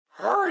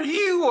Are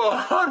you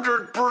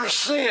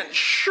 100%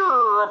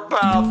 sure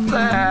about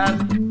that?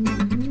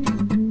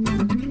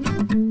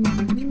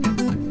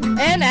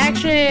 And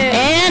action!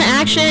 And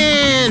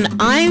action!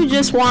 I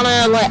just want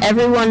to let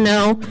everyone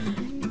know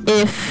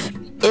if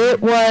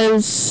it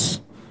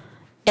was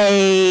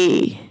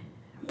a...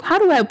 How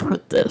do I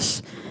put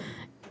this?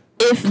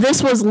 If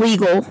this was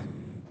legal,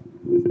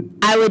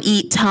 I would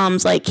eat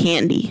Tums like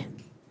candy.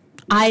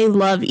 I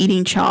love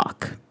eating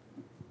chalk.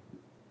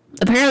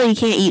 Apparently you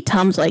can't eat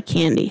Tums like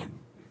candy.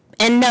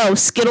 And no,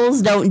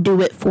 Skittles don't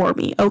do it for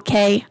me,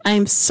 okay?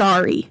 I'm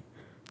sorry.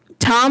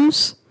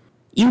 Tums,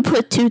 you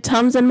put 2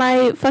 Tums in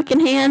my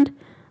fucking hand,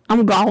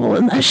 I'm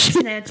gobbling that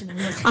shit.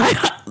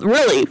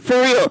 Really,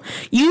 for real.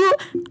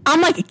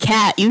 I'm like a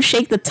cat. You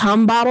shake the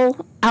Tum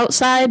bottle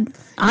outside,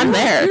 I'm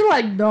there. You're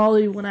like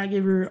Dolly when I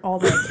give her all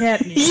that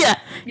cat meat. Yeah.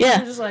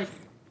 You're just like...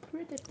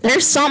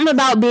 There's something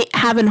about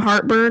having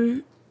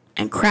heartburn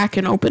and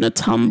cracking open a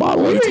Tum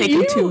bottle and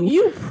taking 2.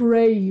 You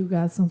pray you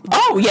got some.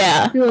 Oh,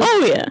 yeah. Like,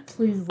 Oh, yeah.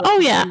 Please. Oh,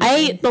 yeah. I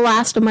ate the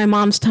last of my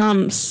mom's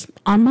Tums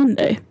on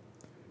Monday.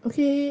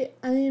 Okay,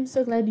 I am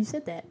so glad you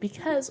said that.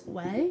 Because,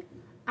 why?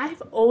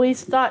 I've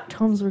always thought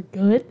Tums were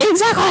good.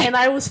 Exactly. And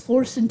I was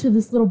forced into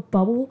this little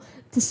bubble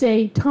to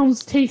say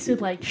Tums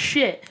tasted like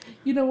shit.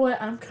 You know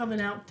what? I'm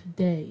coming out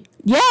today.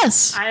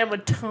 Yes. I am a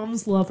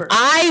Tums lover.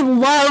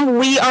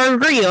 We are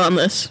agreeing on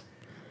this.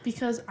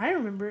 Because I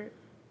remember...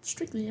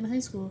 strictly in high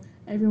school,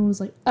 everyone was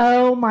like,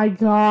 oh my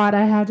god,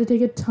 I have to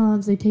take a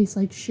Tums, they taste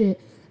like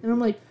shit. And I'm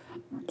like,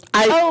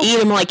 I eat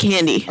them like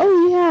candy.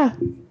 oh yeah,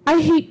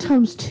 I hate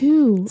Tums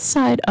too.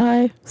 Side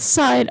eye.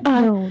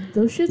 No,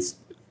 those shits.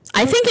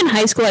 I think in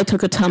high school I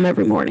took a Tum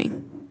every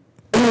morning.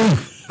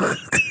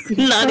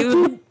 Not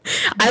even.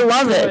 I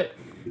love it.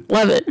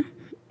 Love it.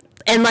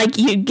 And like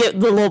you get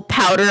the little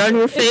powder on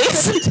your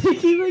face. Instead of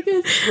taking like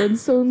a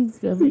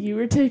Flintstones gummy, you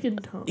were taking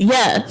Tums.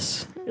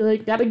 Yes. You're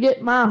like, gotta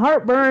get my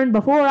heartburn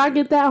before I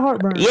get that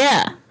heartburn.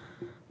 Yeah.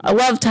 I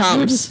love Tums.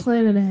 You're just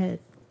planning ahead.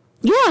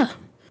 Yeah.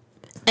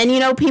 And you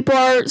know, people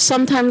are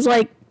sometimes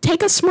like,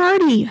 take a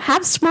Smartie.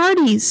 Have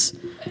Smarties.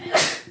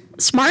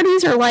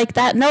 Smarties are like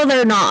that. No,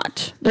 they're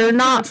not. They're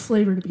not.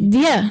 Flavor to be.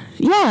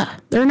 Yeah.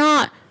 They're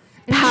not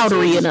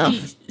powdery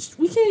enough.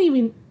 We can't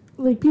even,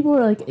 like, people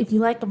are like, if you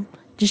like them,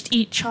 just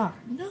eat chalk.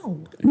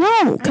 No,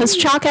 because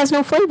chalk has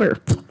no flavor.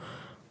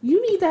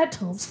 You need that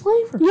Tums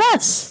flavor.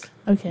 Yes.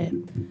 Okay.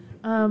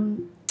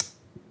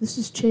 This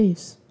is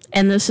Chase.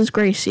 And this is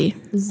Gracie.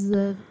 This is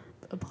the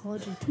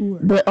apology tour.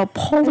 The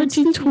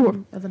apology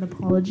tour. Of an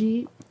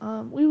apology,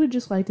 we would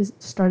just like to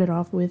start it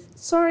off with,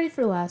 sorry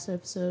for last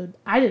episode.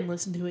 I didn't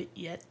listen to it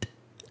yet.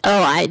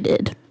 Oh, I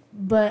did.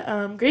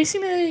 But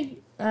Gracie and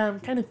I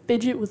kind of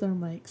fidget with our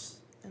mics.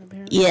 And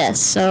apparently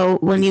yes, so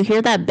when you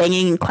hear that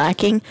banging and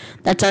clacking,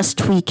 that's us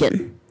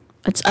tweaking.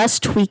 It's us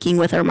tweaking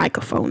with our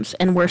microphones,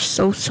 and we're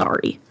so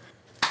sorry.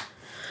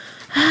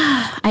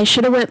 I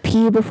should have went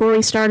pee before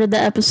we started the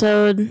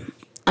episode.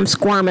 I'm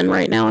squirming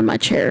right now in my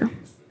chair.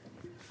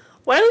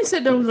 Wiley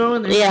said don't go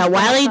in there. Yeah,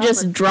 Wiley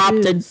just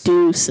dropped a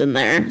deuce in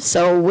there.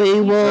 So we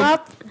will...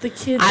 The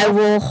kid I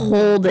will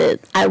hold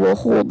it.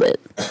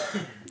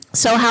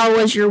 So how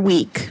was your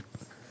week?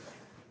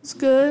 It's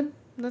good.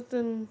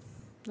 Nothing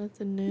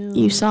new.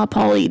 You saw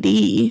Pauly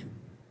D.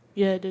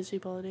 Yeah, I did see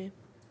Pauly D.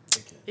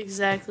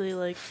 Exactly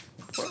like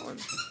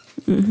Portland.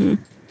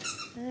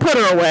 Mm-hmm. Put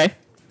her away.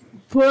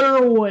 Put her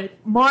away.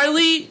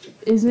 Marley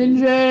is in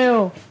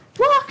jail.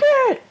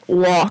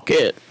 Lock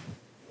it.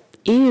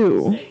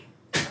 Ew.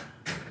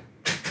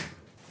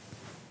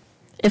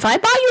 If I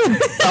bought you a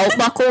belt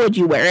buckle, would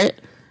you wear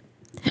it?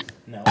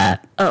 No.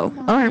 All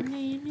right.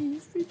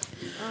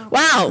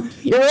 Wow,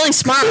 you're really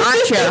smart,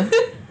 aren't you?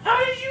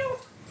 How did you?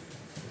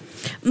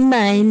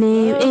 My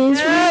name is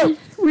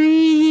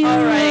Regina.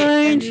 All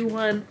right,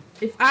 everyone.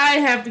 If I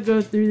have to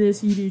go through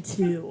this, you do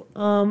too.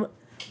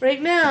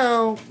 Right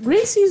now,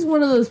 Gracie's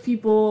one of those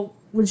people,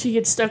 when she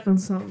gets stuck on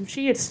something,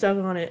 she gets stuck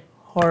on it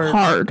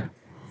hard.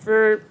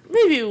 For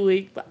maybe a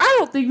week, but I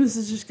don't think this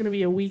is just going to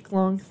be a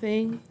week-long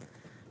thing.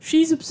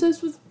 She's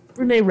obsessed with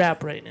Renee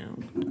Rapp right now.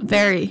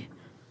 Very.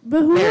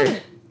 But who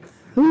wouldn't?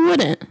 Who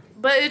wouldn't?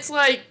 But it's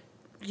like,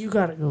 you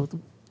gotta go.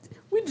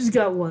 We just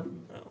got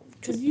one.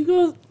 Because you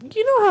know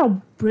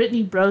how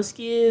Brittany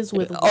Broski is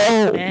with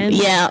men?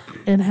 Yeah.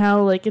 And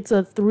how, like, it's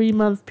a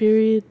 3-month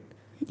period?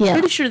 Yeah. I'm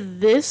pretty sure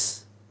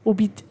this will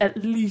be at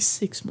least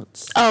 6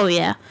 months. Oh,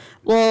 yeah.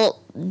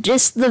 Well,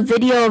 just the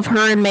video of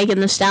her and Megan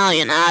Thee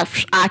Stallion,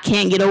 I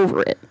can't get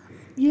over it.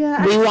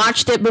 Yeah. We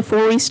watched it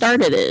before we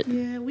started it.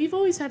 Yeah, we've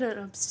always had an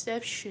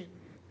obsession.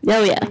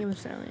 Oh, yeah. With Megan Thee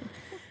Stallion.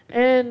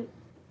 And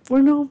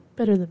we're no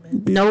better than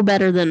men. No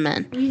better than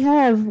men. We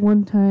have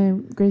one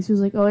time, Gracie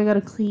was like, oh, I gotta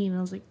clean.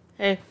 I was like,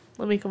 hey,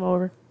 let me come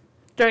over.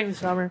 During the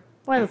summer.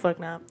 Why the fuck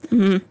not?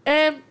 Mm-hmm.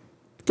 And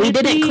we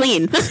didn't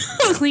clean.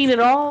 Clean at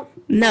all?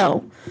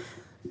 No.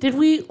 Did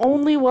we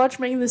only watch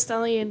Megan Thee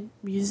Stallion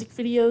music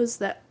videos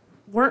that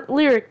weren't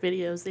lyric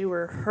videos? They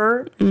were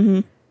her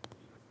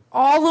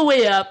all the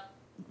way up,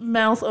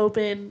 mouth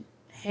open,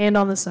 hand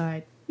on the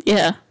side.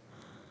 Yeah.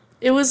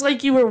 It was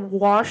like you were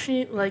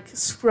washing, like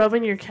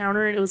scrubbing your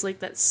counter, and it was like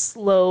that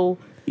slow.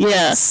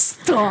 Yeah.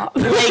 Stop.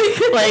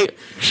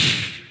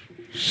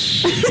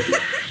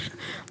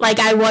 Like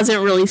I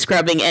wasn't really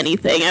scrubbing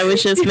anything. I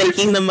was just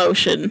making the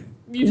motion.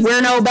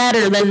 We're no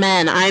better than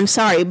men. I'm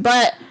sorry,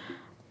 but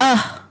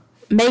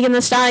Megan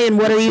Thee Stallion,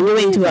 what are you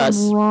doing to us?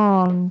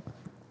 Wrong.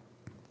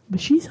 But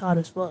she's hot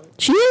as fuck.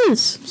 She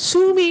is.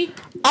 Sue me.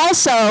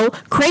 Also,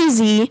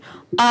 crazy.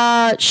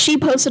 She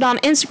posted on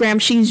Instagram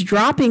she's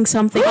dropping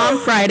something on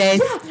Friday.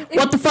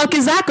 What the fuck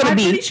is that gonna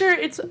be? I'm pretty sure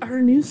it's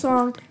her new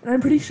song, and I'm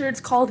pretty sure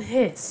it's called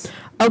Hiss.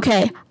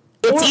 Okay.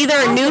 It's either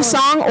a new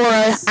song or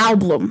an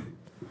album.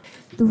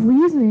 The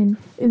reason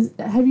is,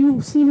 have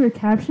you seen her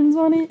captions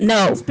on it?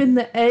 No. It's been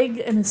the egg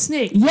and a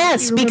snake.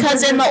 Yes,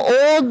 because in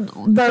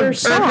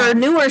her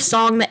newer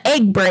song, the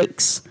egg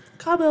breaks.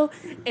 Cabo,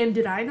 and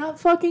did I not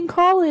fucking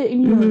call it?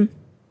 And you're like,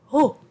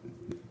 oh,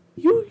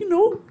 you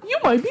know, you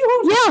might be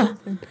home. Yeah.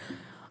 Something.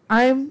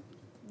 I'm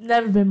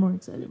never been more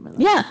excited in my life.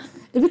 Yeah.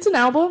 If it's an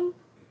album,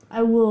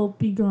 I will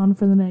be gone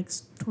for the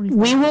next 24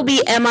 hours. We will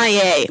be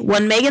MIA.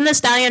 When Megan Thee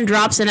Stallion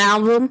drops an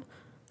album,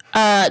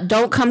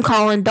 don't come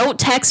calling. Don't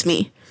text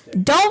me.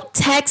 Don't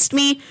text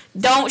me.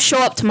 Don't show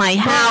up to my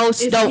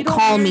house. Don't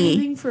call me. If you don't hear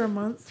anything for a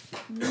month,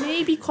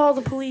 maybe call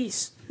the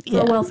police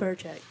for a welfare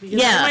check.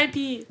 Because I might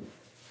be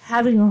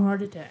having a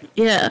heart attack.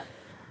 Yeah.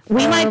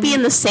 We might be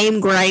in the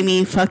same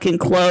grimy fucking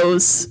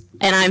clothes,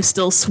 and I'm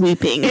still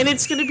sweeping. And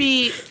it's going to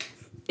be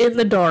in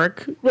the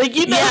dark. Like,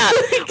 you know. Yeah.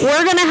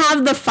 We're going to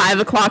have the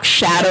 5 o'clock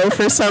shadow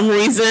for some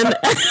reason.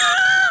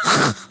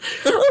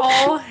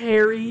 All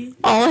hairy.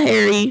 All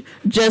hairy.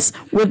 Just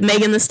with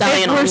Megan Thee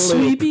Stallion on we're loop.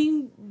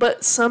 sweeping,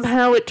 but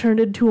somehow it turned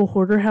into a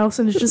hoarder house,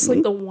 and it's just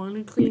like the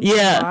one clean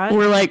spot.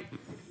 We're like,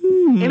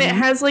 And it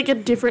has like a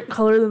different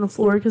color than the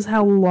floor because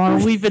how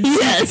long we've been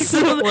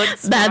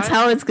that's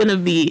how it's gonna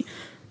be.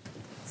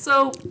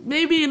 So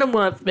maybe in a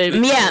month, maybe.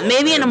 Yeah,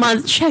 maybe in a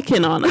month, check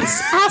in on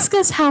us. Ask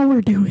us how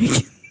we're doing.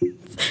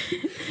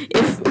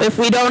 if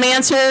we don't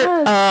answer,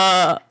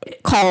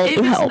 call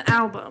if help. It's an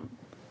album.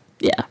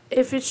 Yeah.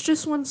 If it's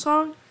just one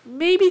song,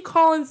 maybe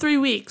call in 3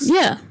 weeks.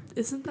 Yeah.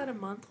 Isn't that a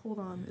month? Hold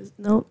on.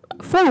 No.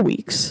 4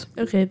 weeks.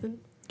 Okay, then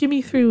give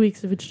me 3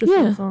 weeks if it's just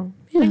one song.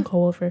 Yeah. Then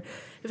call over.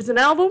 If it's an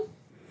album.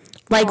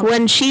 Like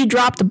when she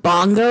dropped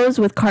Bongos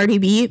with Cardi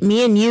B,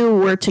 me and you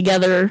were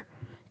together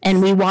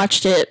and we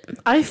watched it.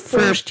 I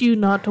forced you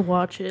not to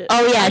watch it.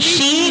 Oh yeah,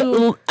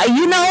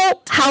 you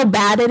know how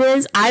bad it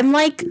is? I'm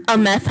like a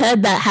meth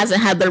head that hasn't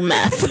had their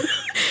meth.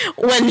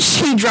 When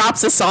she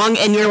drops a song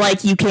and you're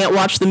like, you can't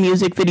watch the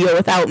music video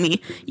without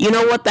me. You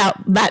know what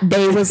that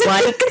day was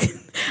like?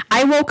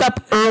 I woke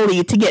up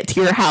early to get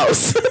to your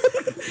house.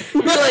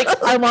 You're like,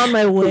 I'm on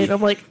my way. And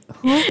I'm like,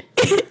 huh?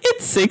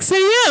 It's 6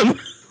 a.m.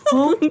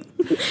 Huh?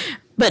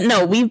 But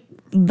no,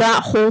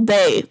 that whole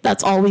day,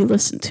 that's all we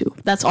listened to.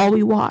 That's all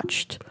we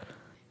watched.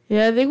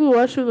 Yeah, I think we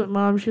watched it with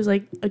Mom. She was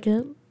like,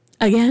 again?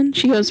 Again?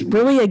 She goes,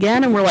 really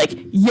again? And we're like,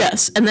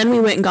 yes. And then we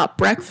went and got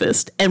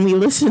breakfast, and we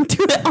listened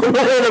to it on the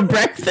way to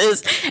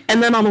breakfast,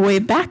 and then on the way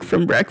back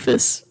from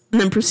breakfast,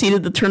 and then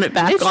proceeded to turn it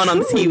back on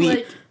the TV.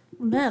 Like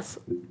meth.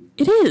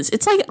 It is.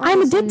 It's like, honestly,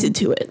 I'm addicted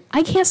to it.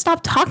 I can't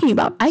stop talking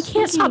about it. I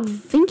can't stop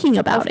thinking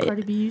about it.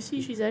 Cardi B, you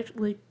see she's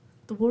actually like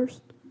the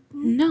worst?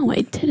 No,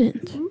 I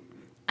didn't.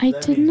 I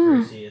did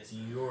not. Gracie, it's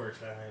your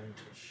time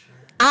to shine.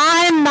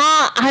 I'm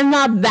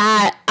not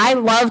that. I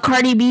love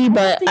Cardi B,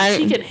 but I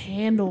think she could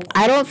handle.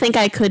 I don't think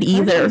I could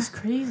either. She's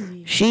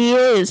crazy. She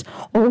is.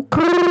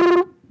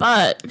 Okay.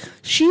 But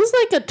she's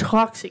like a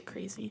toxic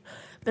crazy.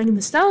 Megan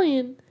Thee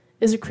Stallion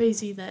is a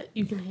crazy that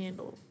you can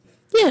handle.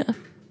 Yeah.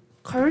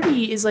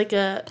 Cardi is like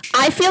a...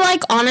 I feel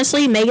like,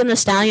 honestly, Megan Thee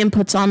Stallion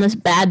puts on this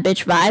bad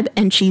bitch vibe,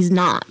 and she's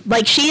not.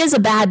 Like, she is a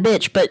bad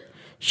bitch, but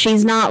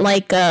she's not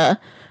like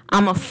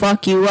I'ma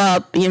fuck you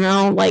up, you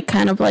know? Like,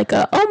 kind of like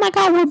oh my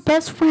god, we're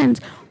best friends.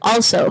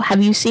 Also,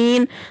 have you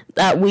seen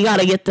that? We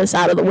gotta get this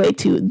out of the way,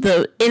 too.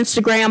 The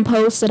Instagram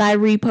post that I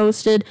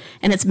reposted,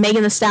 and it's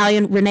Megan Thee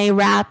Stallion, Renee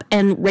Rapp,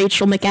 and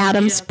Rachel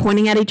McAdams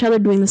pointing at each other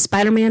doing the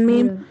Spider-Man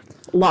meme. Yeah.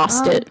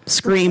 Lost it.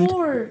 Screamed.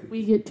 Before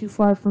we get too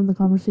far from the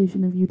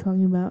conversation of you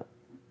talking about,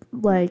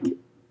 like,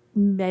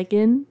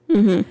 Megan,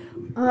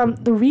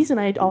 the reason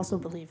I also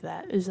believe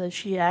that is that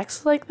she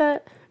acts like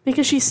that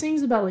because she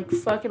sings about, like,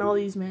 fucking all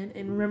these men,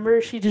 and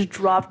remember, she just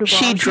dropped a bomb.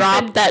 She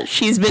dropped that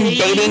she's been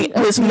dating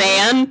this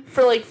man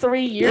for, like,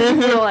 3 years, and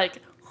we're like,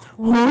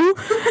 who?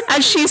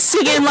 And she's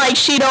singing like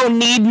she don't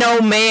need no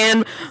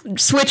man,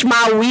 switch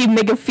my weed,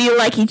 make it feel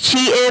like he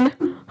cheating.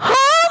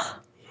 Huh?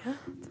 Yeah.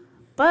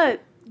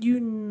 But you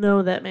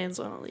know that man's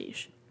on a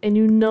leash, and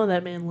you know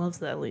that man loves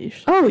that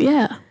leash. Oh,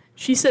 yeah.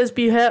 She says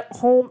be at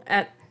home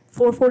at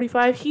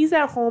 4:45. He's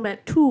at home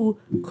at 2,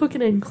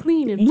 cooking and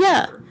cleaning.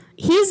 Yeah.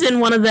 He's in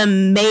one of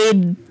them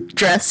maid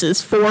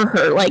dresses for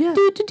her, like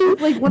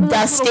like one of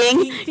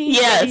dusting.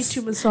 Yes,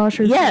 to massage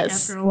her feet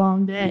after a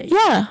long day.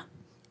 Yeah,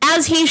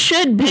 as he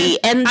should be,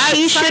 and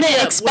she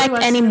shouldn't expect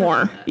any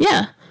more.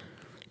 Yeah,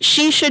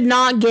 She should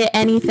not get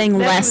anything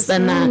less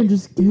than that.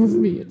 Just give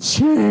me a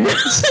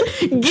chance.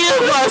 Give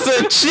us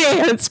a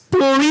chance,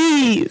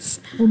 please.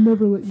 I'll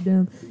never let you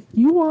down.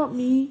 You want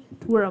me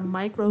to wear a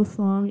micro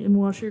thong and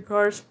wash your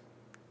cars?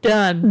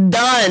 Done.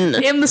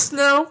 In the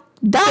snow?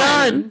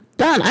 Done.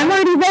 I'm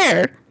already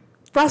there.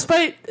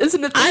 Frostbite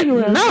isn't a thing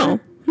around here.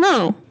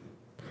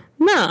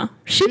 No.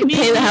 She can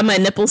pay to have my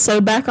nipples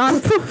sewed back on.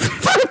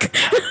 Fuck.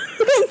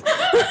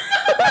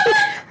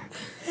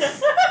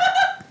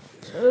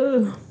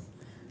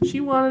 She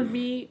wanted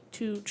me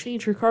to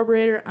change her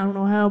carburetor. I don't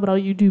know how, but I'll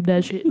YouTube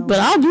that shit. But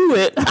I'll do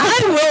it. I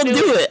will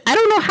do it. I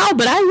don't know how,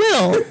 but I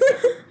will.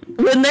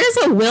 When there's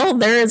a will,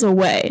 there is a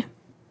way.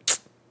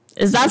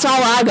 That's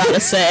all I gotta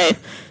say.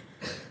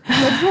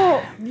 That's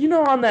all,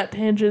 on that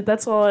tangent,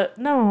 that's all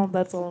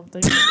I'm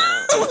thinking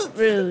about.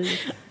 Really.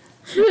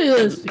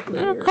 Realistically.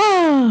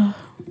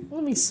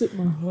 Let me sip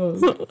my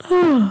hug.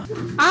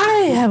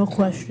 I have a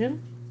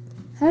question.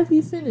 Have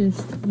you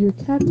finished your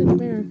Captain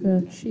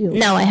America shield?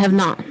 No, I have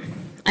not.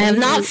 I have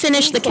not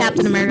finished the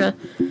Captain America.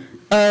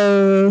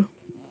 The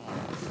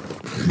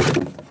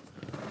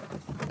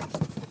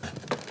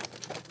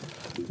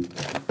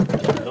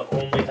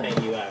only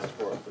thing you asked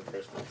for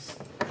Christmas.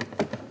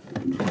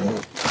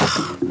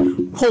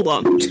 Hold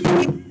on.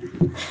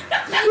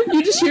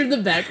 You just hear in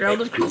the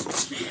background.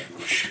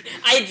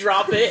 I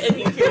drop it and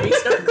you hear me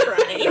start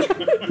crying.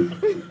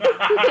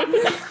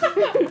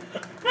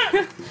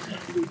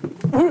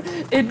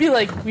 It'd be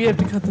like, we have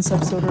to cut this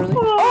episode early.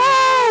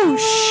 Oh,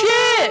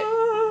 shit!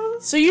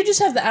 So you just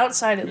have the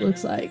outside, it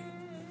looks like.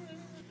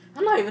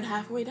 I'm not even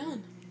halfway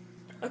done.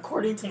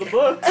 According to the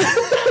book.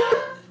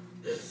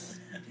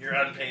 You're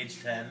on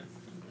page 10.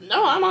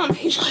 No, I'm on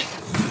page I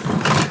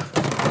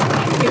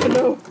don't even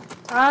know.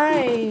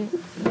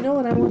 You know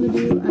what I want to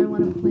do? I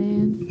want to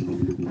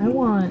plan. I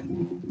want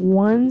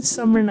one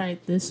summer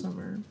night this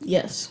summer.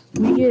 Yes.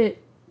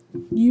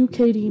 You,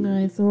 Katie, and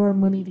I throw our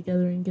money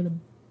together and get a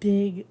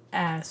big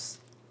ass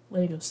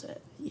Lego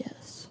set.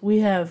 Yes. We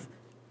have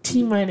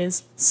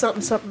T-minus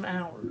something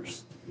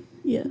hours.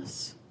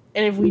 Yes.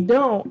 And if we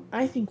don't,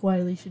 I think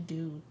Wiley should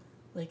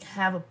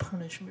have a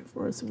punishment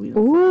for us if we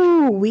don't.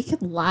 Ooh, we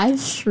could live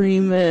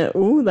stream it.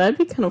 Ooh, that'd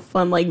be kind of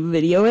fun.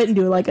 Video it and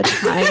do a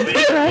time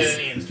progress.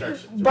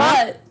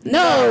 But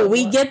no,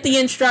 we get the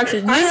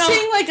instructions. I'm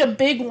saying a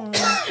big one,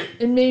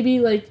 and maybe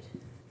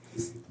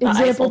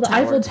example the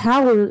Eiffel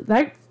Tower.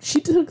 That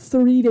she took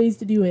 3 days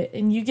to do it,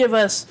 and you give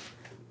us,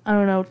 I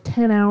don't know,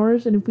 10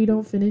 hours, and if we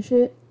don't finish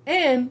it,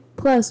 and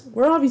plus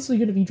we're obviously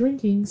going to be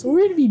drinking, so we're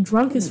going to be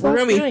drunk as fuck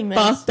doing this. We're going to be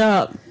fucked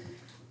up,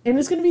 and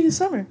it's going to be the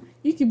summer.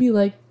 You could be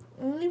like,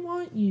 I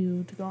want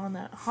you to go on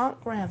that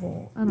hot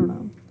gravel. I don't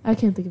know. I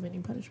can't think of any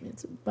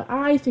punishments, but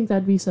I think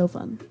that'd be so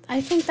fun. I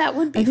think that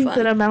would be fun. I think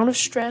that amount of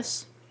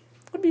stress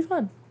would be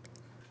fun.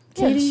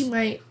 Yes. Katie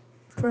might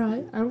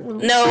try. I don't know.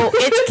 No,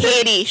 it's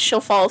Katie.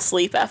 She'll fall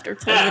asleep after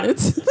 10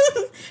 minutes.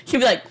 She'll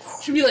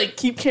be like,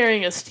 keep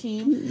carrying us,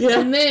 team.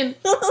 Yeah. And then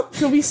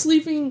she'll be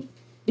sleeping,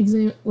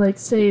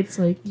 say it's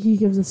he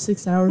gives us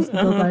 6 hours to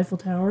build the Eiffel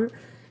Tower.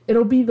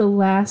 It'll be the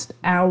last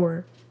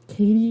hour.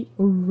 Katie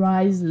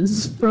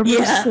rises from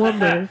her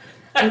slumber,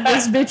 and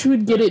this bitch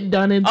would get it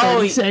done in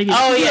 30 seconds.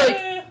 Oh,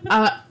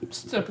 yeah.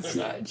 Step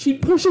aside.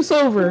 She'd push us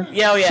over.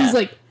 Yeah, yeah. She's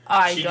like,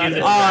 I got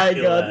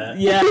it.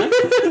 Yeah.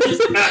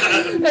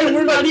 And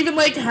we're not even,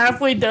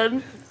 halfway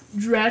done.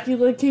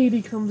 Dracula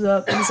Katie comes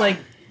up and is like,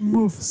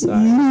 move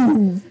aside.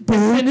 And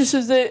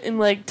finishes it in,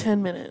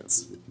 10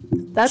 minutes.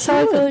 That's how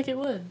I feel like it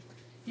would.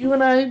 You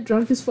and I,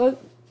 drunk as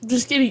fuck,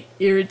 just getting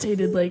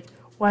irritated,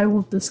 why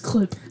won't this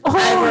clip? Oh,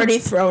 I've already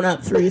thrown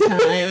up 3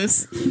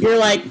 times. You're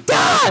like,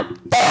 God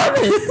damn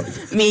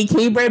it! Me, can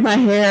you braid my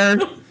hair?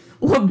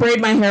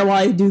 Braid my hair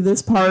while I do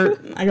this part.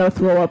 I gotta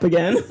throw up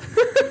again.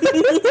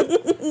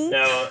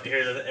 No,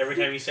 every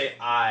time you say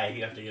I,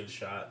 you have to get a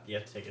shot. You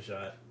have to take a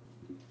shot.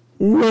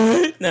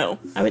 What? No,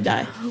 I would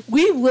die.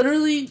 We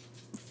literally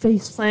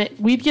faceplant.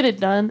 We'd get it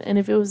done, and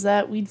if it was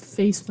that, we'd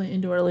faceplant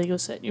into our Lego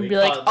set. And you'd be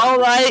like, all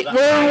right,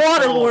 we're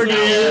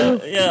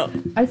waterboarding you. Yeah.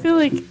 I feel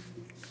like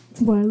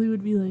Wiley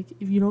would be like,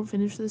 if you don't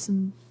finish this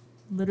in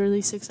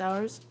literally 6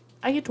 hours,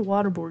 I get to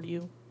waterboard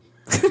you.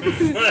 For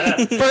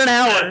an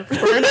hour.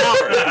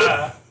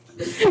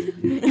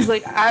 He's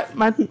like,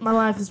 my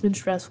life has been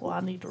stressful. I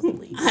need to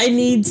release. I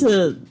need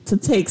to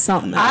take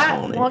something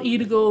out on it. I want you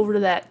to go over to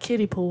that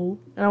kiddie pool,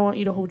 and I want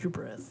you to hold your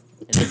breath.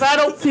 And if I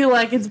don't feel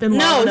like it's been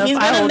long enough, he's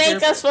gonna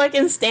make us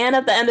fucking stand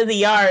at the end of the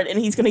yard, and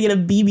he's gonna get a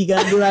BB gun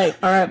and be like,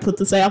 all right, put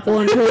this apple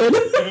on your hood.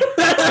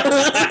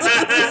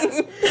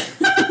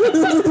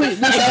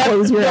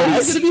 Close your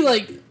eyes. He's gonna be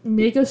like,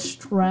 make us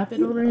strap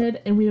it on our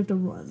head, and we have to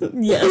run.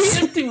 Yes. We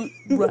have to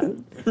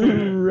run.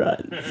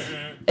 Run.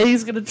 And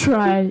he's gonna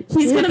try.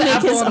 He's gonna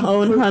make his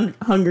own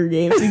Hunger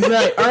Games. He's gonna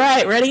be like, all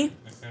right, ready?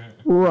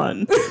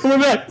 Run. We're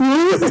back.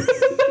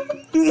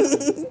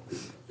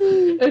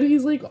 And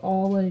he's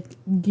all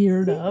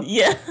geared up.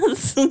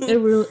 Yes.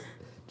 And we're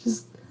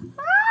just.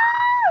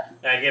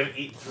 I give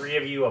 3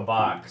 of you a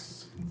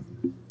box,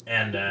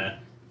 and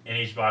in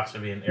each box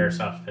would be an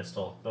airsoft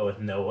pistol, but with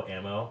no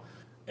ammo.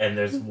 and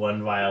there's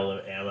one vial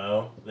of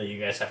ammo that you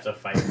guys have to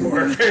fight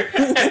for.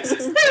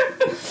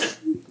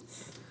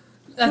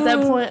 At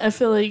that point, I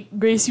feel like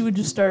Gracie would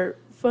just start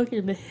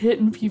fucking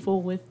hitting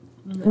people with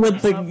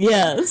the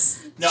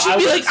yes. No, She'd I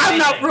be wouldn't like, I'm say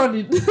not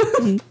anything.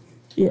 running.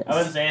 Yes. I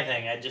wouldn't say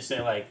anything. I'd just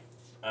say like,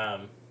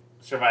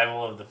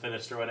 survival of the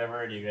fittest or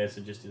whatever, and you guys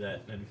would just do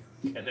that, and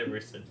I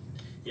never said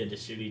you had to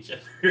shoot each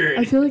other.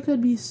 I feel like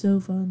that'd be so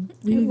fun.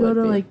 We It could go would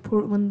to be. like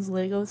Portland's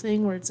Lego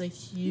thing where it's a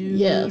huge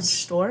Yes.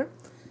 store.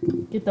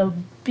 Get the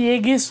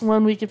biggest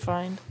one we could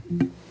find,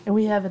 and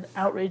we have an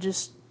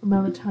outrageous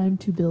amount of time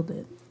to build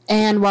it.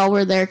 And while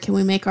we're there, can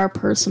we make our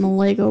personal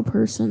Lego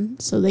person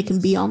so they can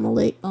be on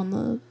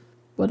the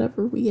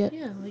whatever we get?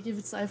 Yeah, like if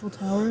it's the Eiffel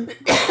Tower.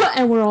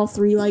 And we're all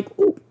three like,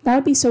 ooh, that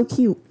would be so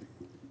cute.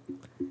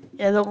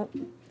 Yeah,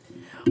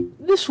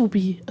 this will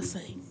be a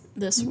thing.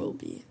 This will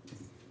be.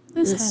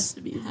 This has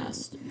to be.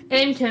 Has to be.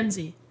 And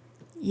Kenzie.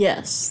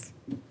 Yes.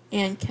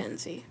 And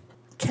Kenzie.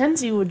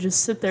 Kenzie would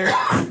just sit there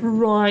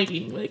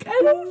crying, like,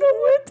 I don't know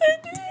what to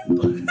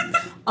do.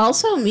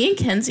 Also, me and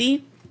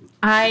Kenzie,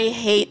 I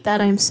hate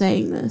that I'm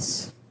saying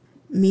this.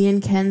 Me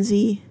and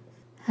Kenzie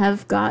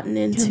have gotten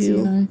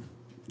into...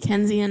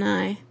 Kenzie and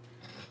I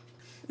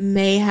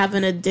may have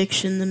an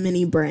addiction to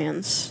mini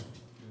brands.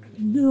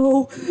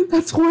 No,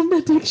 that's one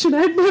addiction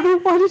I never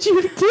wanted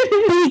you to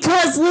get.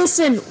 Because,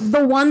 listen,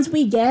 the ones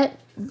we get,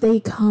 they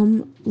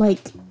come,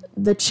 like,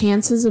 the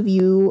chances of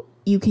you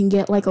can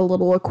get, like, a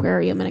little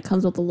aquarium, and it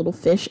comes with a little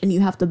fish, and you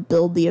have to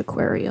build the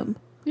aquarium.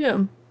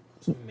 Yeah.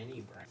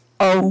 Mini brand.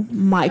 Oh,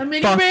 my A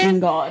mini fucking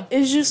brand God.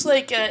 It's just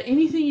like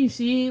anything you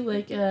see,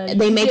 like...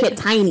 They make it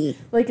tiny.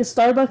 Like a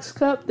Starbucks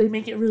cup, they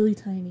make it really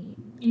tiny.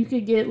 You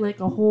could get, like,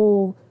 a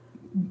whole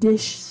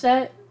dish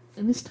set,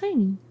 and it's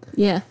tiny.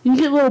 Yeah. You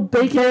get little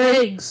bacon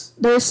eggs.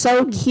 They're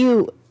so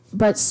cute,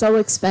 but so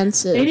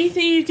expensive.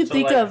 Anything you can So,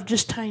 think like, of,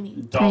 just tiny.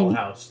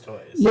 Dollhouse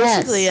toys. Yes.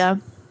 Basically, yeah.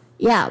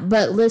 Yeah,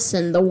 but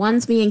listen, the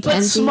ones me and But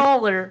Kenzie...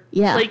 smaller.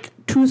 Yeah. Like,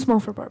 too small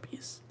for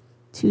Barbies.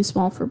 Too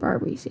small for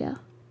Barbies, yeah.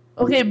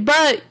 Okay,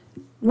 but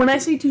when I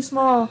say too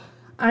small,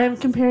 I am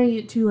comparing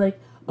it to, like,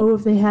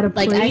 if they had a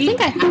plate. Like, I think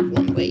I have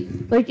one,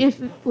 wait. Like,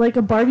 if, like,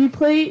 a Barbie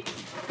plate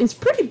is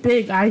pretty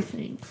big, I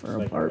think, for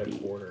Like a Barbie.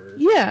 quarter.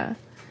 Yeah.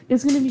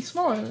 It's going to be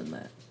smaller than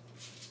that.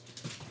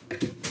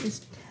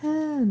 It's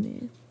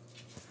tiny.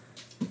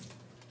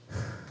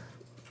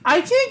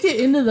 I can't get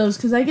into those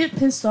because I get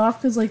pissed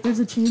off because, like, there's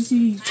a chance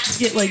you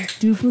get, like,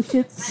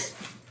 duplicates.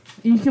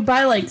 And you could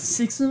buy, like,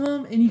 6 of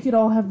them and you could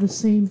all have the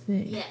same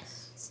thing.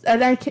 Yes.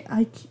 And I can't,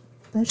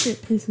 that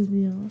shit pisses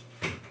me off.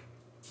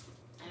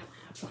 I don't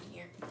have one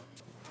here.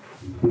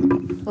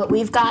 But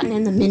we've gotten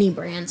in the mini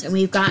brands, and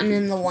we've gotten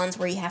in the ones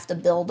where you have to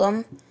build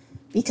them.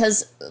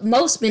 Because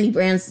most mini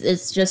brands,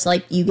 it's just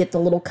like you get the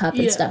little cup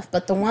and stuff.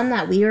 But the one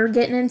that we are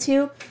getting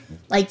into,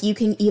 like you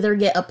can either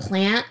get a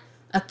plant,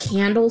 a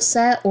candle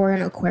set, or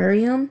an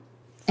aquarium.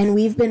 And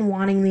we've been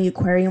wanting the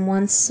aquarium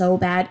one so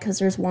bad because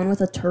there's one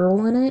with a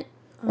turtle in it,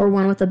 or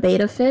one with a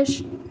betta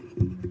fish.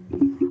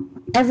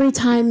 Every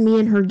time me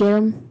and her get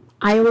them,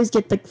 I always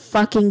get the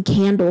fucking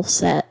candle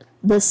set.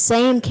 The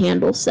same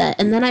candle set.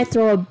 And then I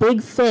throw a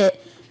big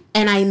fit,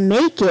 and I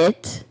make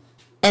it...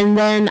 And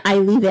then I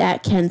leave it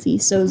at Kenzie.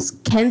 So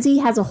Kenzie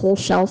has a whole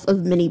shelf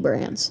of mini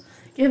brands.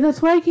 Yeah,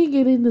 that's why I can't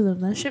get into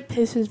them. That shit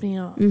pisses me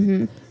off.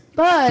 Mm-hmm.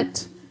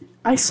 But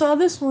I saw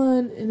this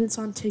one, and it's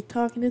on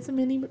TikTok, and it's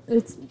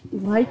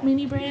like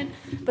mini brand,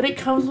 but it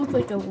comes with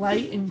like a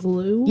light and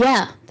glue.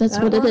 Yeah, that's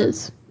That what one? it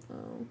is.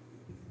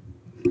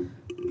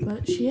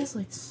 But she has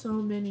like so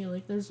many.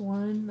 Like there's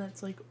one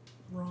that's like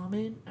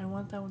ramen. I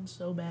want that one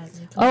so bad.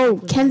 And it comes Oh,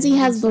 with Kenzie glue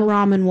and has the stuff.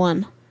 ramen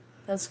one.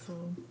 That's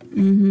cool.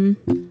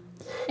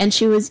 And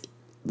she was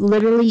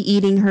literally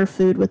eating her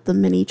food with the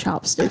mini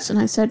chopsticks. And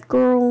I said,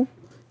 girl,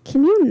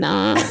 can you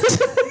not?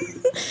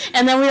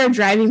 And then we were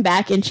driving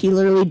back, and she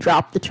literally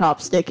dropped the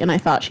chopstick, and I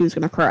thought she was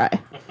going to cry.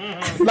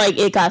 Like,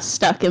 it got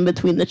stuck in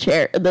between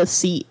the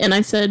seat. And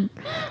I said,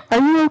 are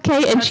you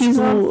okay? And That's she's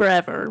gone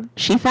forever.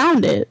 She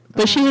found it.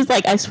 But she was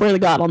like, I swear to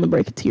God, on the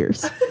brink of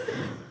tears.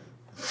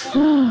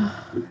 I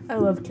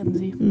love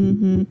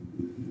Kenzie.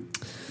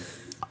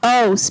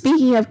 Oh,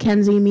 speaking of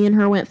Kenzie, me and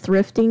her went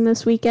thrifting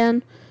this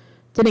weekend.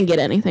 Didn't get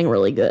anything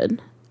really good.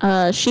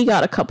 She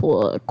got a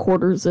couple of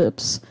quarter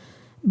zips.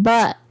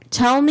 But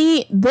tell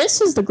me,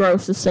 this is the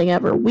grossest thing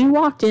ever. We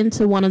walked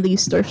into one of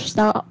these thrift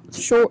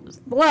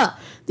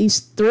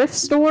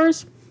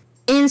stores,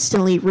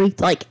 instantly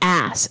reeked like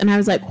ass. And I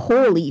was like,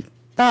 holy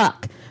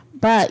fuck.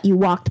 But you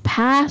walked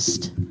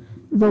past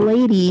the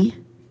lady,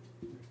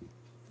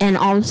 and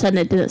all of a sudden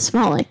it didn't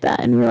smell like that.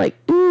 And we were like,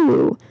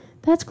 ooh,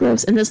 that's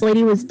gross. And this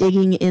lady was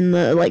digging in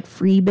the, like,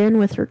 free bin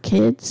with her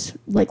kids,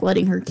 like,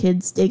 letting her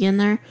kids dig in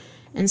there.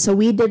 And so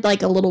we did,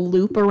 like, a little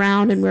loop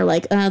around, and we were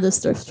like, this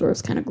thrift store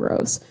is kind of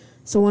gross.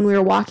 So when we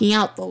were walking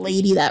out, the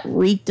lady that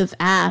reeked of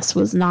ass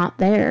was not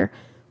there.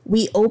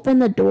 We open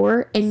the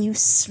door, and you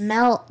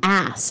smell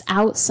ass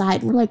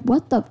outside. We're like,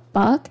 what the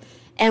fuck?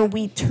 And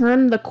we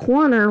turn the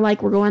corner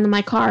like we're going to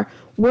my car.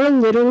 We're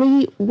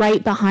literally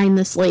right behind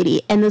this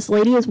lady, and this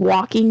lady is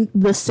walking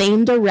the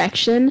same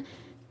direction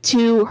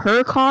to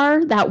her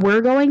car that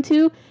we're going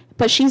to,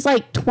 but she's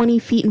like 20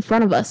 feet in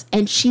front of us,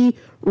 and she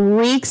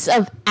reeks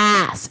of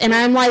ass. And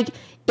I'm like,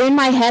 in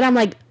my head, I'm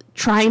like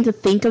trying to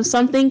think of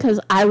something because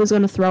I was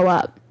going to throw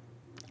up.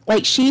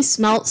 Like, she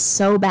smelled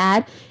so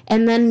bad.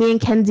 And then me and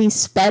Kenzie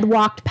sped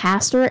walked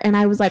past her, and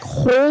I was like,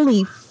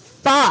 holy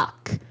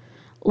fuck.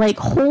 Like,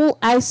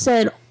 I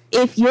said,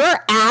 if your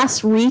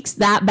ass reeks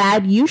that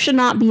bad, you should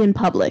not be in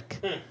public.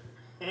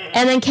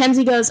 And then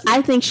Kenzie goes,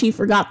 I think she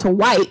forgot to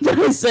wipe.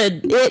 I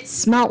said, it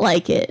smelled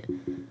like it.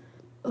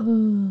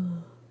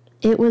 Ugh.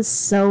 It was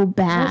so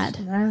bad.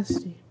 That's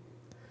nasty.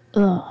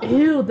 Ugh.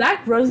 Ew,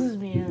 that grosses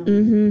me out.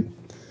 Mm-hmm.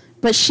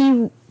 But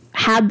she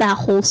had that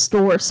whole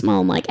store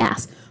smelling like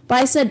ass. But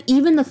I said,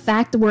 even the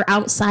fact that we're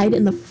outside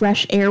in the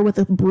fresh air with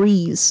a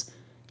breeze,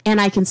 and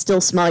I can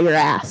still smell your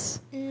ass.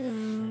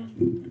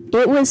 Ew.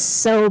 It was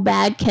so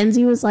bad.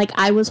 Kenzie was like,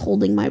 I was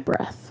holding my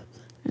breath.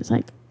 I was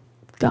like,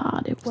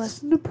 God, it was...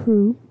 Lesson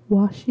approved.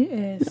 Wash your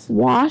ass.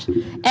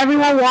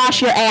 Everyone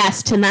wash your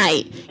ass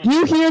tonight.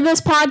 You hear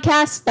this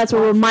podcast? That's a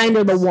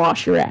reminder to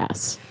wash your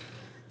ass.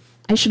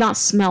 I should not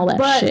smell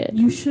that shit. But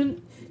you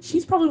shouldn't...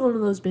 She's probably one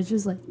of those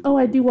bitches like, oh,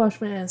 I do wash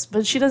my ass.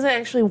 But she doesn't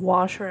actually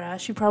wash her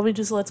ass. She probably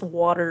just lets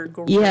water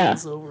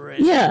graze over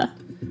it. Yeah.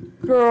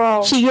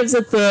 Girl. She gives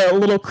it the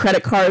little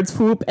credit card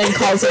swoop and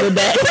calls it a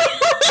day.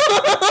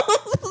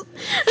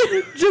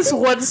 Just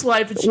one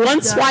swipe and she's done.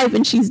 One swipe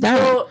and she's done.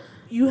 Girl,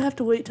 you have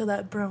to wait till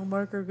that brown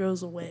marker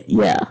goes away.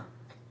 Yeah.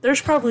 There's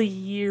probably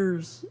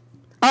years.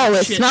 Oh,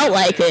 it smelled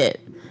like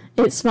it.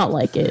 It smelled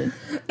like it. Ew!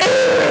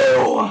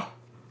 I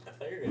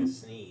thought you were going to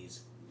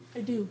sneeze.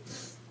 I do.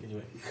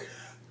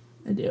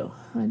 I do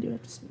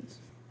have to sneeze.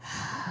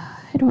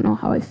 I don't know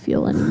how I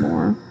feel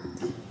anymore.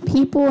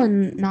 People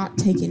and not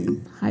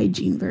taking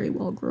hygiene very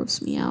well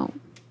gross me out.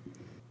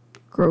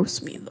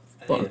 Gross me the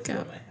fuck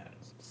out.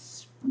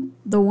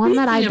 The one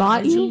that I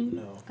bought you?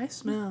 No. I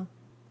smell.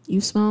 You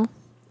smell?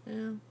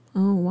 Yeah.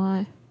 Oh,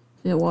 why?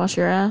 Did it wash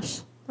your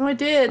ass? No, I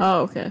did.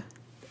 Oh, okay.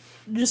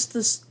 Just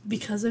this,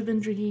 because I've been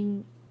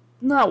drinking,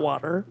 not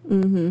water.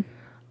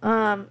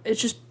 Mm-hmm.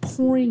 It's just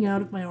pouring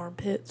out of my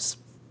armpits.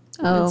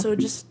 Oh. And so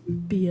just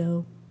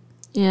BO.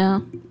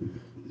 Yeah.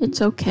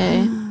 It's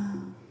okay.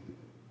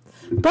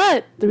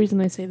 But the reason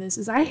I say this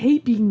is I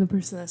hate being the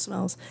person that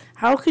smells.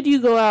 How could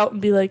you go out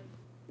and be like,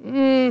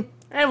 I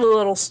have a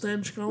little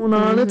stench going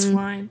on. It's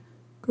fine.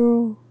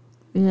 Girl.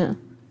 Yeah.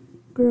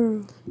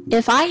 Girl.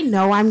 If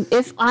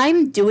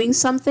I'm doing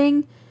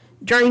something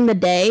during the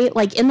day,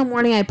 like in the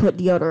morning I put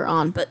deodorant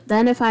on, but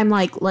then if I'm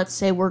like, let's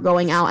say we're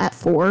going out at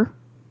 4,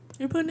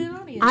 you're putting it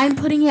on again. I'm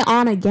putting it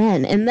on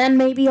again, and then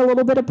maybe a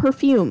little bit of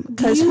perfume,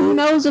 because who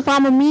knows if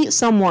I'm gonna meet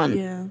someone.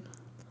 Yeah.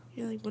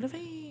 You're like, what if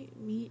I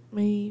meet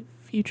my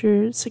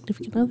future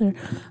significant other?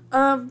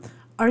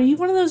 Are you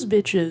one of those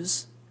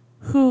bitches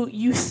who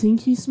you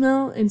think you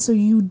smell, and so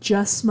you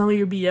just smell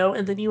your BO,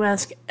 and then you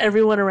ask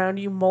everyone around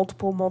you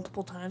multiple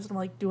times, and I'm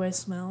like, do I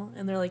smell?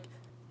 And they're like,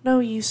 no,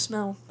 you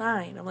smell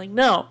fine. I'm like,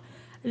 no,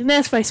 I didn't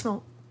ask if I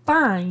smell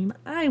fine.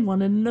 I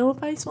wanted to know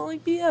if I smell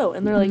like BO.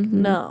 And they're like,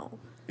 no.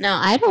 No,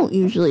 I don't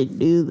usually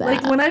do that.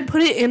 Like, when I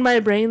put it in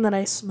my brain that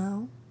I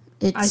smell,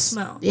 I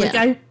smell. Yeah.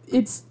 Like,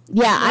 it's...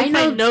 Yeah, like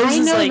I know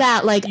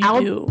that, like, you I'll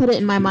do. put it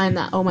in my mind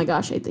that, oh my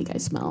gosh, I think I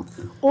smell.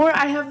 Or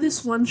I have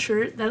this one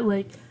shirt that,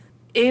 like,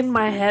 in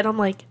my head, I'm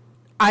like,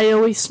 I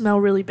always smell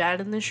really bad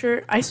in this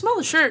shirt. I smell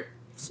the shirt.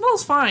 It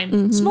smells fine.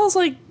 It smells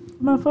like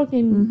my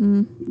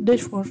fucking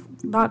dishwasher.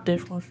 Not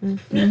dishwasher.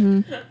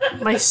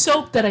 My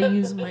soap that I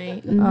use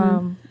in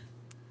my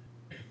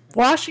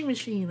washing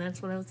machine.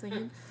 That's what I was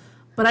thinking.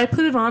 But I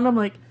put it on, I'm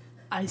like,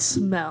 I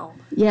smell.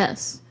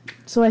 Yes.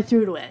 So I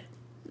threw it away.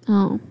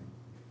 Oh.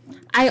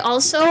 I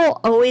also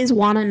always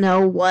want to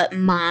know what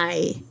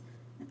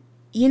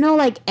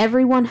like,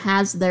 everyone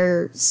has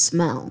their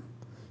smell.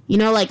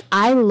 Like,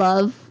 I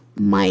love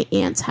my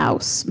aunt's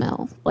house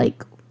smell.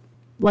 Like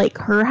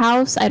her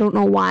house, I don't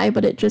know why,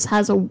 but it just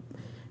has a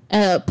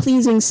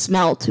pleasing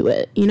smell to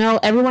it.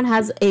 Everyone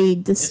has a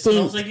distinct...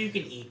 It smells like you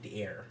can eat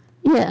the air.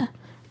 Yeah.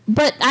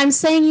 But I'm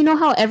saying,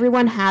 how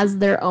everyone has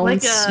their own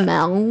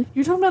smell?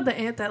 You're talking about the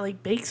aunt that,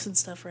 like, bakes and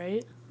stuff,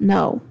 right?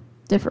 No.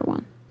 Different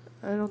one.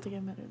 I don't think I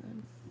met her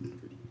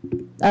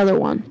then. Other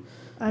one.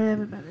 I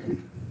haven't met her.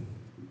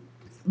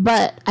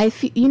 But I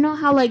feel,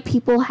 how, like,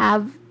 people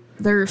have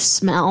their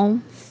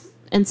smell,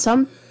 and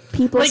some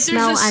people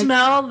smell... Like, there's a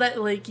smell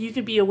that, like, you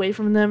could be away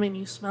from them and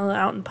you smell it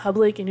out in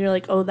public and you're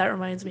like, oh, that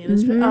reminds me of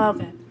this. Oh,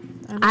 okay.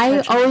 I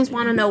always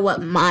want to know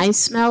what my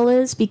smell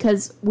is,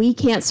 because we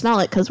can't smell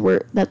it, because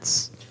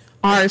that's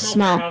our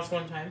smell. My house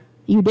one time.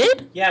 You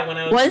did? Yeah, when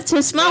I was... What's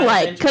it smell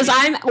like? Because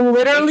I'm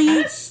literally...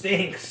 It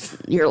stinks.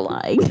 You're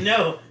lying.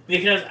 No,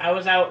 because I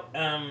was out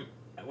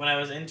when I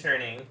was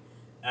interning,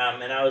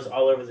 and I was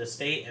all over the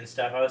state and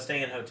stuff. I was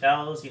staying in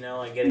hotels,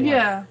 like getting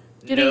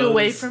getting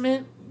away from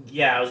it.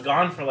 Yeah, I was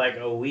gone for like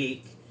a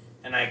week,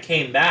 and I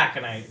came back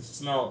and I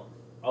smelled,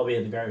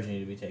 albeit the garbage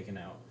needed to be taken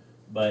out,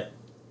 but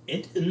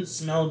it didn't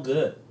smell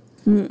good.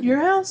 Your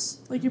house,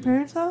 like your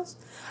parents' house,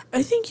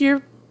 I think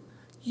your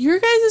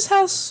guys'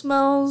 house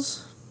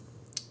smells.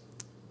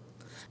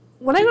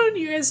 when I go into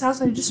your guys'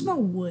 house, I just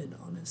smell wood,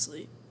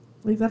 honestly.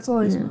 Like, that's all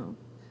I smell.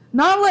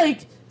 Not,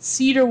 like,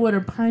 cedar wood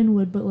or pine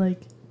wood, but,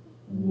 like,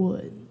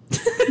 wood.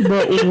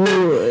 But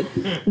wood.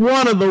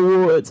 One of the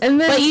woods. And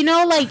then, but, you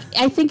know, like,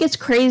 I think it's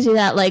crazy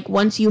that, like,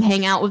 once you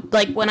hang out with,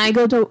 like, when I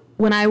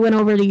went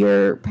over to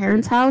your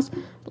parents' house,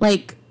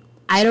 like,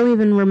 I don't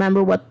even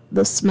remember what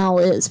the smell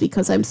is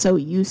because I'm so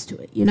used to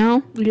it, you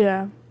know?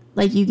 Yeah.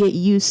 Like, you get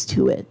used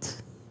to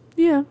it.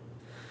 Yeah.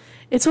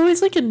 It's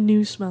always, like, a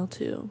new smell,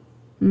 too.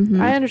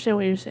 Mm-hmm. I understand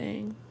what you're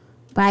saying.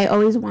 But I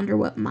always wonder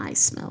what my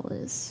smell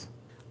is.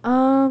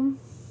 Been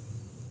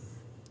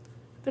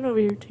over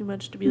here too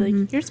much to be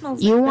like, your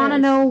smells You like want to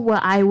this. know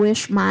what I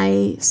wish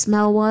my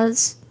smell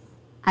was?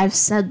 I've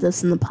said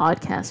this in the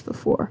podcast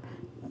before.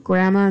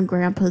 Grandma and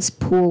Grandpa's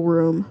pool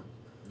room.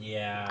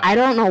 Yeah. I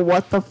don't know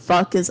what the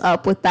fuck is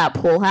up with that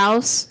pool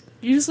house.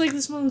 You just like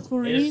the smell of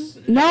chlorine?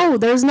 No,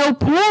 there's no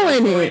pool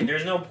in it.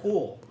 There's no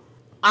pool.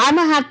 I'm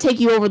gonna have to take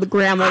you over to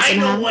Grandma's. I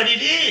know what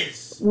it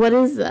is. What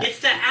is that? It's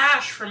the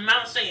ash from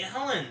Mount St.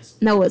 Helens.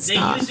 No, it's they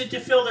not. They use it to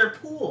fill their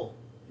pool.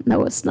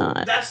 No, it's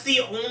not. That's the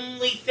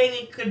only thing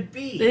it could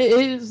be. It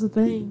is the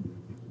thing.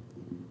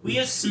 We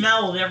have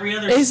smelled every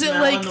other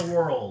smell in the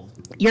world.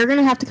 You're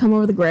gonna have to come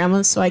over to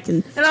Grandma's so I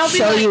can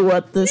show you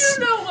what this.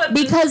 You know what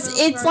because this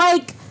it's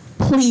like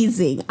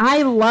pleasing.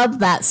 I love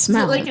that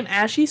smell. Is it like an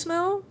ashy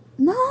smell?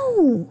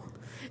 No.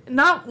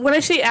 Not when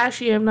I say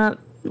ashy, I'm not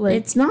like.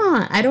 It's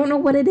not. I don't know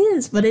what it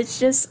is, but it's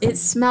just it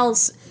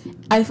smells.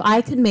 If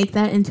I could make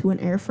that into an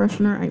air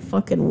freshener, I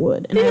fucking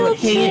would, and I would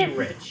hang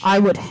it. I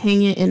would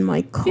hang it in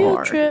my car.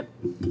 Field trip.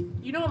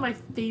 You know what my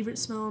favorite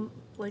smell,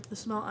 like the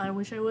smell I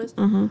wish I was.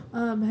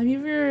 Have you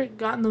ever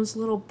gotten those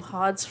little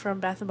pods from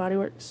Bath and Body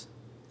Works?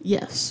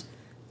 Yes.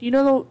 Do you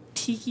know the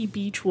Tiki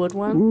Beach Wood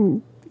one?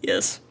 Ooh.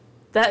 Yes.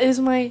 That is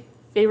my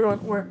favorite one.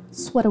 Or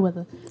Sweater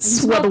Weather.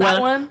 Sweater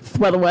Weather.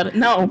 Sweater Weather.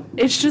 No.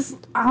 It's just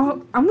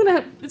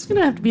it's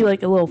gonna have to be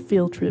like a little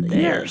field trip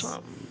there or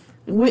something.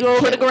 We go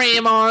over to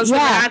Grandma's.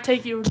 Yeah. I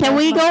take you. Can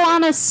we go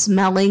on a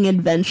smelling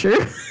adventure?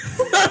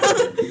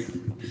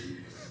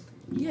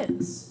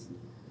 Yes.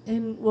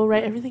 And we'll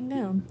write everything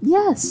down.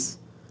 Yes.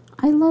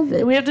 I love it.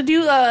 And we have to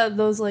do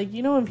those, like,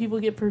 you know when people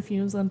get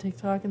perfumes on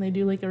TikTok and they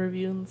do, like, a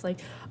review and it's like,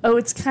 oh,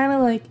 it's kind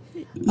of like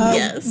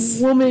a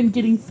woman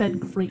getting fed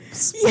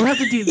grapes. We'll have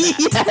to do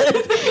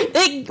that.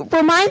 Yes. It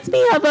reminds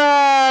me of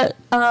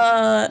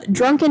a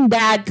drunken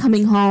dad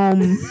coming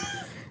home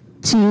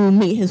to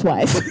meet his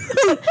wife.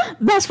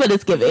 That's what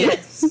it's giving.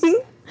 Yes.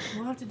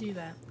 We'll have to do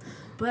that.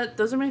 But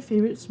those are my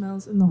favorite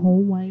smells in the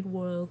whole wide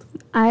world.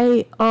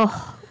 But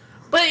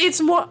it's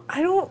more,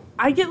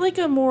 I get, like,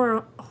 a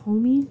more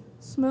homey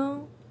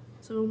smell,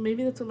 so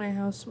maybe that's what my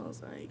house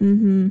smells like.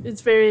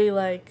 It's very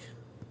like,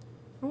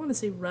 I don't want to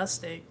say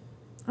rustic.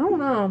 I don't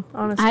know,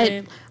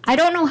 honestly. I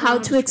don't know how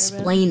to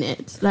explain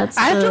it. I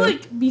have to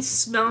like be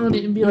smelling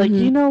it and be like,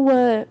 you know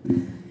what,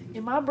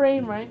 in my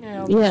brain right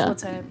now, this is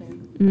what's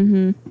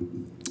happening.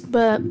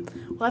 But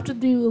we'll have to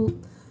do.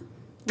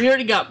 We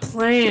already got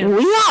plans.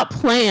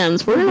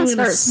 We're gonna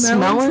start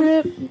smelling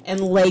trip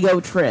and Lego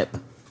trip.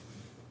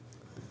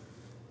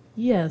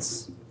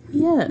 Yes.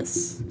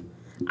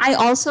 I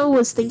also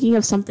was thinking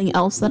of something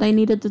else that I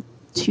needed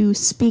to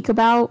speak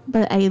about,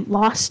 but I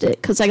lost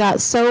it because I got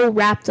so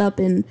wrapped up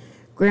in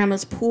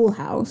Grandma's pool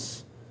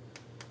house.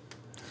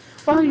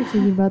 While you're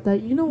thinking about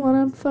that, you know what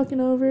I'm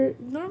fucking over?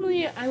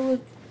 Normally, I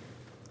look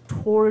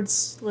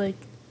towards, like,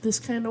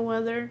 this kind of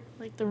weather,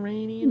 like the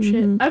rainy and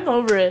shit. I'm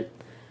over it.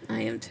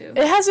 I am too.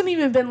 It hasn't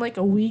even been, like,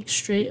 a week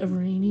straight of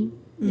raining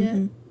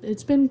yet.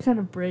 It's been kind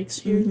of breaks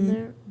here and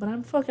there, but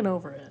I'm fucking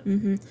over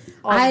it.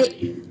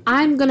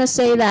 I'm gonna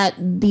say that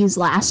these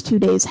last 2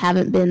 days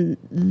haven't been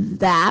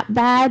that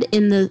bad.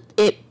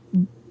 It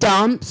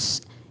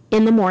dumps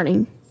in the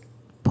morning,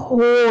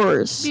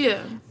 pours.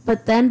 Yeah.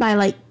 But then by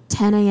like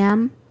 10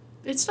 a.m.,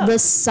 the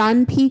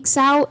sun peeks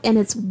out and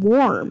it's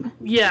warm.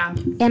 Yeah.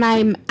 And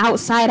I'm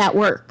outside at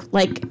work,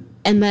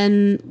 and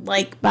then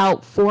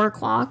about 4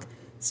 o'clock.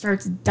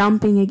 Starts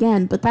dumping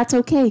again, but that's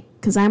okay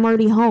because I'm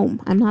already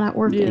home. I'm not at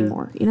work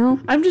anymore, you know?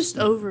 I'm just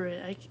over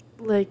it.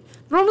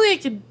 Normally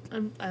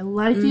I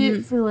like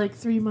it for like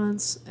 3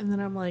 months and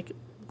then I'm like,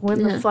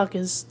 when the fuck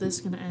is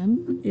this gonna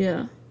end?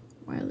 Yeah.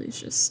 Wiley's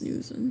just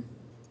snoozing.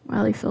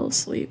 Wiley fell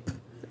asleep.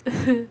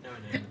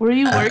 Were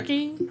you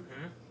working?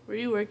 Were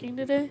you working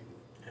today?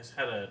 I just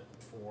had a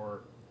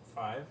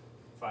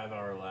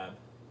 5-hour lab.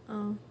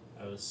 Oh.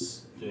 I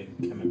was doing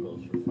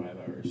chemicals for 5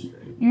 hours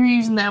straight. You're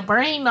using that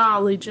brain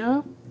knowledge,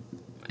 huh?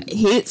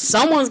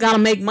 Someone's got to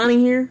make money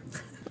here.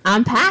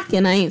 I'm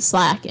packing. I ain't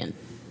slacking.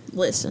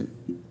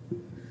 Listen.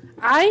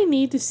 I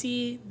need to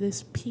see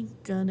this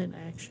pink gun in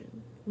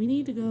action. We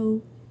need to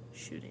go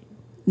shooting.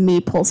 Me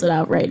pulls it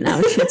out right now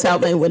and shoots out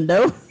my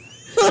window.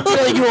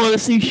 You want to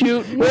see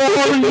shooting?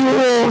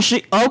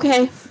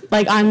 Okay.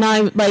 I'm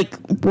not,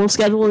 we'll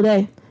schedule a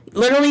day.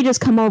 Literally just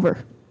come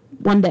over.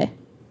 One day.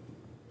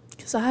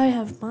 Because I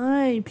have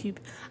my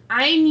people.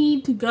 I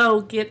need to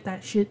go get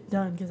that shit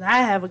done because I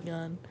have a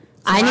gun.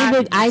 So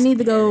I need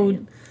to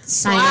go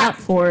sign up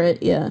for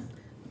it, yeah.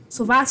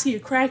 So if I see a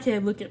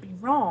crackhead look at me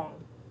wrong,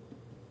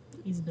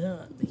 He's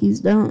done. He's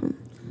done.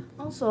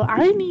 Also,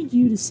 I need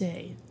you to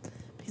say,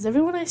 because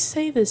everyone I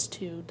say this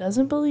to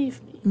doesn't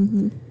believe me.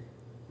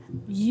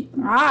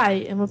 Mm-hmm.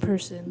 I am a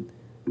person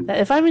that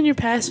if I'm in your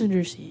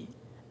passenger seat,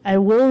 I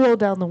will roll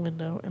down the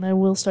window and I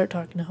will start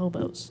talking to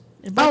hobos.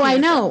 Oh, I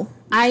know.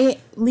 I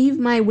leave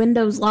my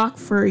windows locked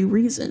for a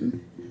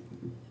reason.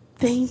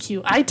 Thank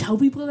you. I tell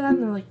people that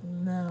and they're like,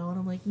 no. And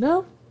I'm like,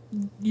 no,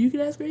 you can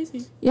ask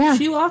Gracie. Yeah.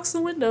 She locks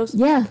the windows.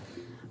 Yeah.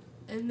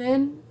 And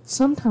then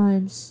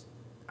sometimes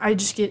I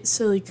just get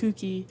silly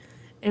kooky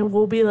and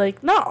we'll be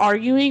like, not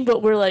arguing,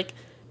 but we're like,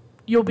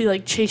 you'll be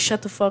like, Chase,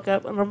 shut the fuck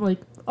up. And I'm like,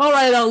 all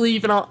right, I'll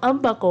leave, and I'll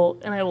unbuckle,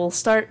 and I will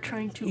start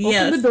trying to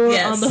open the door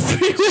on the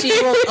freeway. She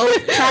will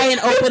try and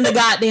open the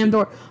goddamn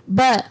door.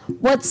 But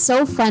what's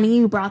so funny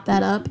you brought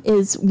that up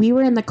is we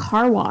were in the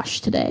car wash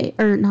today,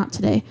 or not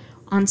today,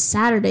 on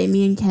Saturday,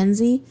 me and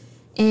Kenzie,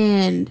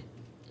 and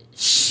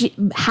she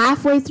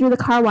halfway through the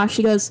car wash,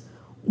 she goes,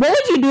 what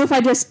would you do if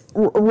I just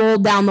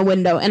rolled down the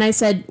window? And I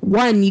said,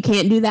 1, you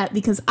can't do that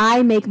because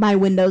I make my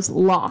windows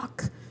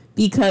lock.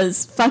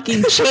 Because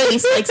fucking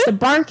Chase likes to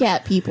bark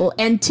at people.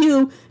 And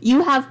 2,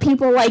 you have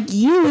people like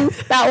you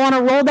that want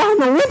to roll down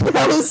the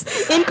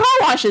windows in car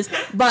washes.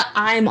 But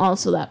I'm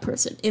also that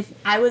person. If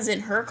I was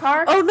in her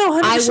car, oh no,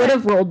 100%. I would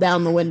have rolled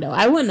down the window.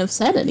 I wouldn't have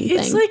said anything.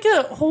 It's like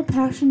a whole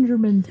passenger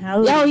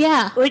mentality. Oh,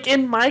 yeah. Like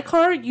in my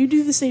car, you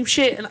do the same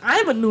shit, and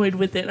I'm annoyed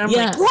with it. I'm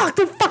like, lock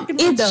the fucking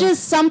window. It's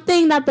just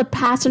something that the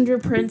passenger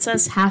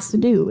princess has to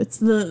do. It's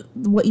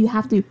what you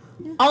have to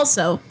do.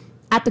 Also,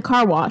 at the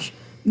car wash,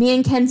 me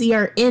and Kenzie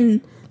are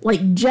in,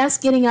 like,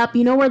 just getting up.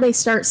 You know where they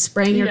start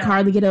spraying your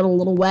car to get it a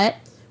little wet?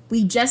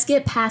 We just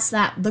get past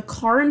that. The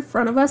car in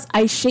front of us,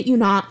 I shit you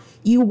not,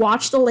 you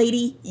watch the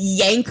lady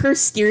yank her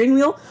steering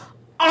wheel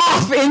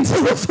off into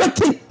the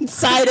fucking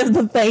side of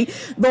the thing.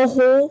 The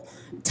whole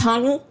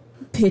tunnel,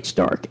 pitch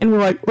dark. And we're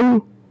like,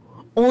 ooh.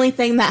 Only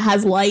thing that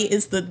has light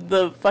is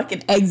the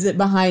fucking exit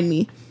behind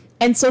me.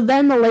 And so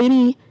then the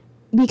lady...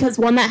 Because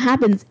when that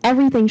happens,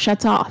 everything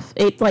shuts off.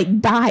 It, like,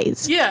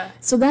 dies. Yeah.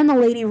 So then the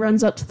lady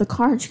runs up to the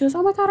car, and she goes,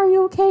 oh, my God, are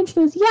you okay? And she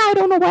goes, yeah, I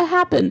don't know what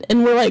happened.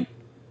 And we're like,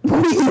 we know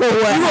what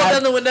happened. We roll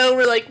down the window, and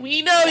we're like,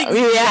 we know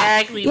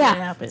exactly what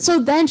happened. So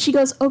then she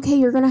goes, okay,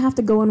 you're going to have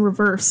to go in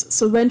reverse.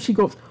 So then she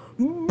goes,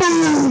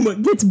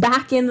 boom, gets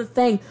back in the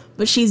thing.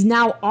 But she's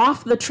now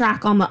off the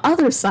track on the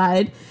other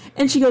side.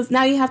 And she goes,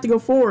 now you have to go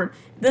forward.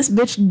 This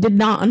bitch did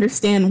not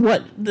understand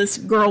what this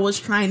girl was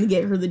trying to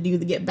get her to do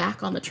to get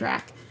back on the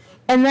track.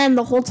 And then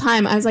the whole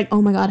time, I was like,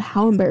 oh my God,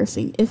 how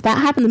embarrassing. If that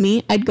happened to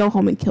me, I'd go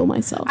home and kill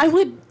myself. I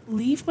would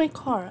leave my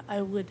car.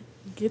 I would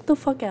get the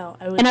fuck out.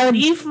 I would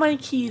leave my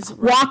keys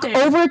right walk there.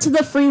 over to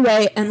the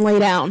freeway and lay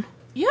down.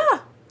 Yeah.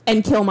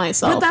 And kill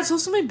myself. But that's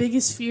also my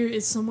biggest fear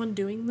is someone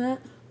doing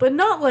that. But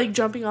not like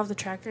jumping off the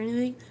track or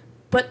anything.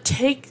 But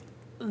take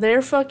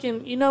their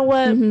fucking, you know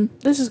what? Mm-hmm.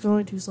 This is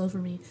going too slow for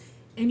me.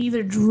 And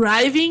either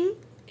driving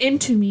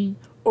into me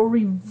or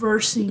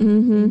reversing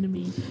into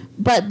me.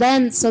 But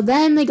then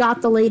they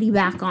got the lady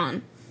back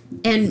on.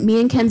 And me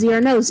and Kenzie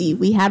are nosy.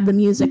 We have the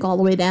music all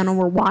the way down and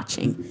we're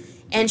watching.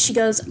 And she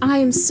goes, I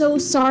am so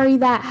sorry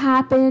that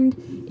happened.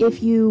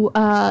 If you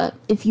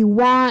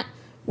want,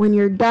 when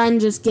you're done,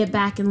 just get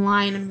back in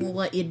line and we'll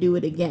let you do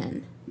it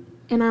again.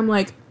 And I'm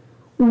like,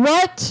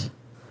 what?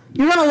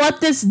 You're going to let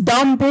this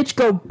dumb bitch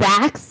go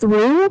back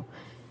through?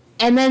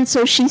 And then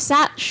so she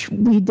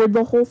we did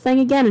the whole thing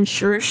again, and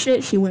sure as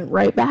shit, she went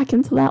right back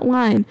into that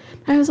line.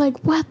 I was like,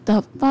 what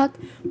the fuck?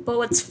 But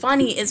what's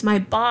funny is my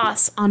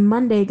boss on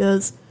Monday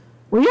goes,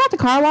 were you at the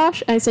car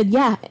wash? And I said,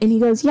 yeah. And he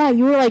goes, yeah,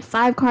 you were like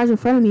 5 cars in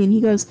front of me. And he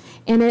goes,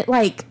 and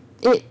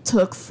it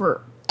took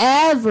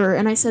forever.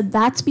 And I said,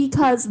 that's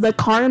because the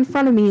car in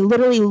front of me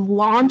literally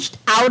launched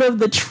out of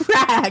the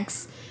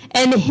tracks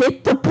and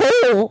hit the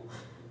pole.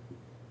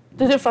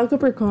 Did it fuck up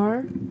her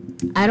car?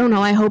 I don't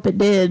know. I hope it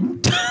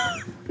did.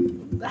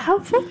 How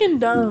fucking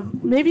dumb.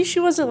 Maybe she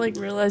wasn't, like,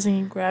 realizing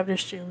and grabbed her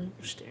steering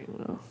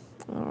wheel.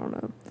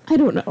 I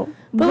don't know.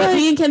 But like,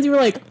 me and Kenzie were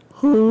like,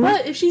 huh?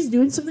 But if she's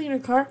doing something in her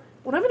car,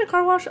 when I'm in a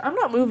car wash, I'm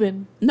not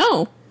moving.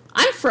 No.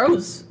 I'm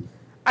froze.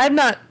 I'm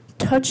not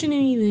touching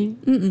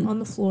anything on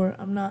the floor.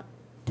 I'm not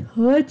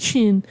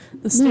touching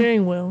the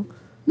steering wheel.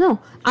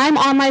 No. I'm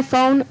on my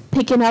phone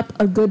picking up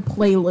a good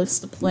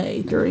playlist to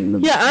play during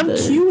the... Yeah, I'm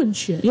queuing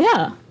shit.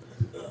 Yeah.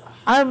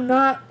 I'm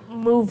not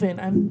moving.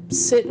 I'm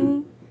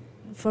sitting...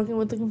 fucking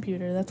with the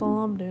computer. That's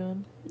all I'm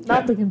doing.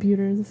 Not the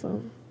computer, the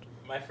phone.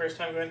 My first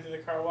time going through the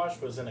car wash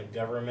was in a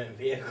government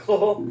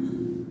vehicle,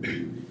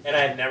 and I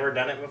had never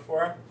done it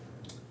before.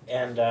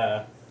 And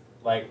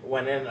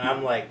went in,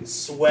 I'm like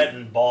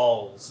sweating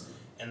balls,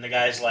 and the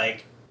guy's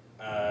like,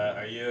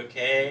 "Are you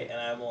okay?" And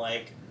I'm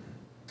like,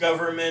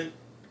 "Government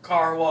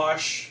car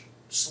wash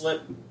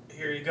slip.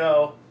 Here you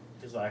go."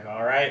 He's like,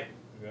 "All right,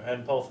 go ahead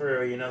and pull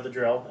through. You know the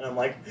drill." And I'm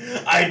like,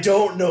 "I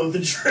don't know the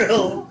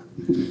drill."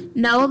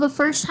 No, the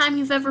first time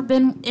you've ever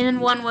been in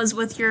one was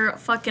with your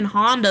fucking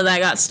Honda that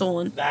got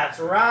stolen. That's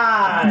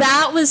right.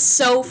 That was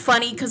so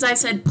funny because I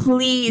said,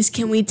 please,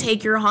 can we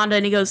take your Honda?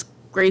 And he goes,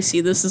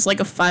 Gracie, this is like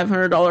a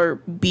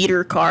 $500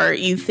 beater car.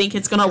 You think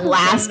it's going to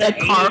last a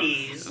car?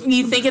 80s.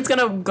 You think it's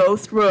gonna go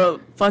through a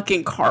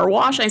fucking car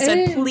wash? I said,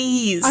 And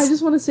please. I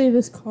just want to say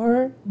this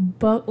car,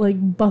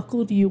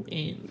 buckled you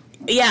in.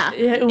 Yeah,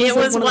 it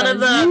was one of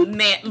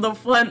the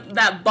fun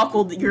that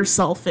buckled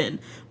yourself in.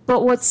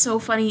 But what's so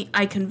funny,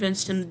 I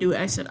convinced him to do it.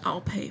 I said,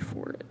 I'll pay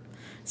for it.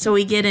 So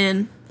we get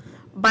in.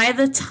 By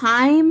the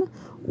time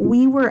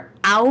we were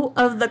out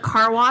of the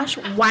car wash,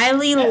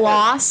 Wiley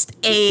lost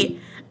a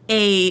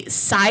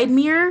side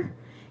mirror,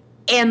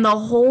 and the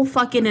whole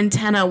fucking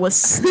antenna was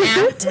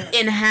snapped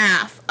in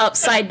half,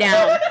 upside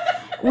down.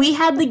 We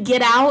had to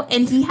get out,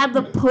 and he had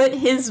to put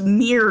his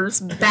mirrors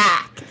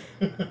back.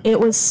 It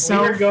was so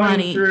funny. We were going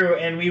funny. through,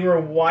 and we were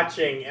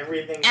watching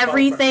everything.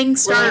 Everything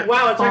started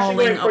wow, it's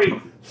actually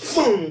going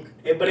falling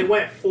pretty. But it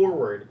went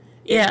forward.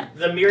 Yeah.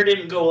 The mirror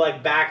didn't go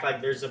back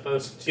like they're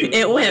supposed to.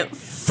 It went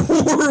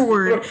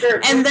forward.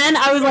 And then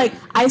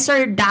I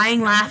started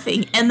dying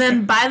laughing. And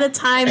then by the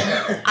time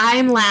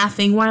I'm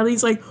laughing,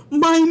 Wiley's like,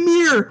 my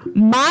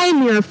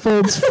mirror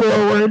folds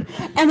forward.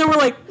 And then we're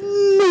like,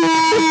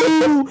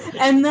 no.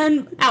 And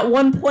then at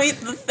one point,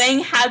 the thing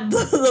had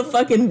the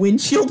fucking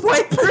windshield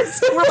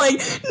wipers. And we're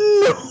like,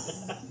 no.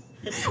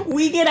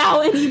 We get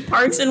out and he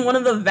parks in one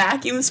of the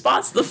vacuum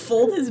spots to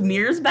fold his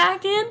mirrors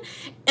back in.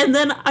 And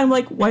then I'm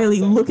like, Wiley,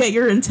 look at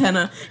your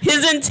antenna.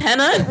 His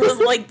antenna was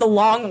like the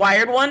long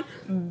wired one,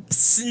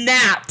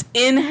 snapped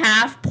in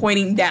half,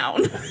 pointing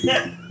down.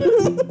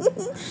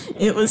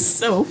 It was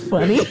so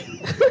funny.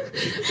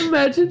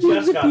 Imagine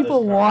the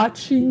people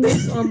watching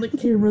this on the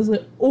cameras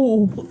like,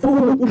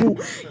 oh.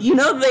 You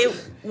know,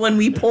 when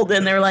we pulled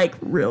in, they're like,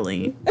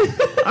 really? No,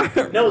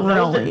 that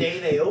was the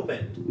day they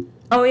opened.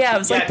 Oh, yeah, it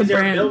was like the they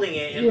brand. were building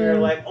it, and we were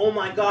like, oh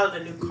my god, the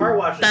new car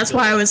wash is That's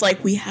why I was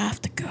like, we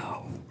have to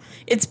go.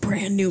 It's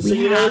brand new. So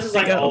We have this is to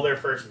like go. all their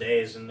first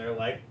days, and they're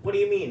like, what do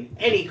you mean?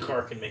 Any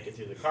car can make it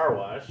through the car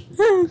wash.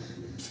 Ooh.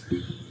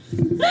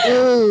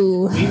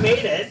 We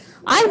made it.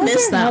 I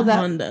miss that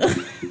Honda.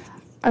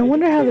 I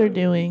wonder how they're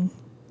doing.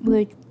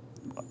 Like,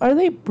 are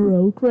they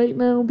broke right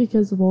now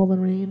because of all the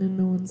rain and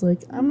no one's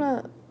like, I'm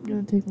not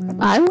going to take my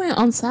own. I went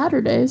on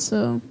Saturday,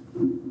 so.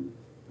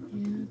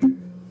 Yeah, true.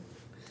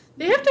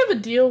 They have to have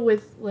a deal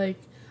with, like,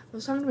 I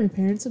was talking to my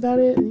parents about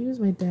it. I think it was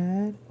my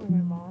dad or my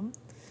mom.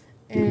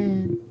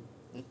 And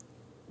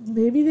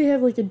maybe they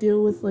have, like, a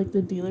deal with, like,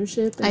 the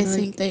dealership. And, I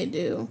think they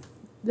do.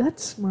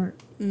 That's smart.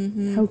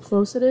 Mm-hmm. How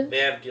close it is. They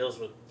have deals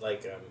with,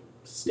 like,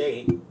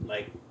 state.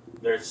 Like,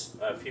 there's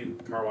a few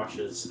car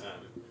washes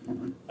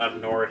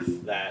up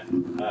north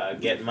that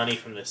get money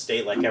from the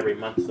state, like, every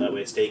month. So that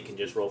way state can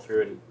just roll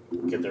through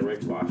and get their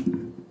rigs washed.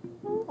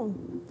 Oh.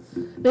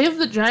 They have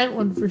the giant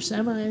one for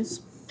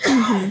semis.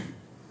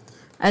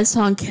 I was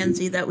telling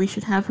Kenzie that we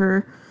should have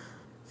her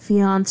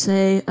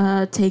fiance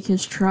take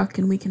his truck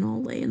and we can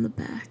all lay in the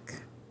back.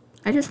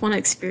 I just want to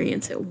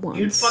experience it once.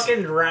 You'd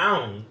fucking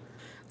drown.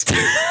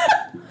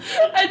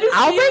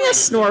 I'll bring a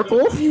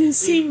snorkel.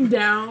 Seeing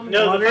down.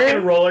 No, water. the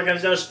fucking roller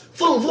comes down,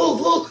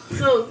 full.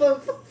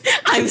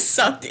 I'm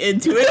sucked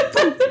into it.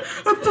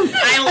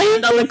 I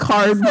land on the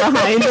card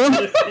behind him.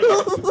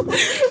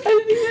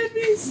 I think that'd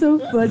be so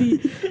funny.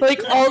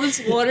 Like, all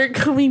this water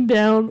coming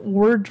down,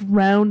 we're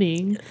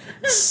drowning.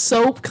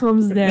 Soap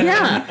comes down.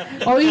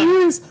 Yeah. All you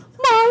hear is,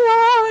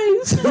 my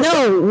eyes!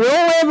 No, we'll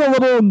wear the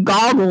little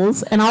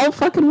goggles and I'll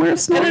fucking wear a They're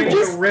snorkel. gonna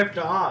get ripped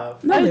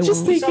off. No, I they just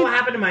won't. think So what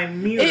happened to my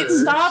mirrors? it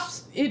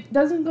stops. It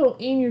doesn't go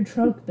in your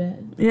truck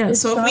bed. Yeah, It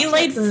so if we stops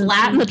laid at the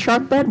flat in the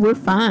truck bed, we're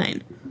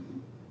fine.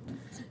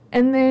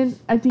 And then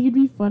I think it'd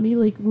be funny,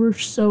 like, we're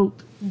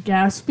soaked,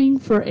 gasping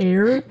for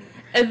air,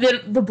 and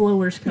then the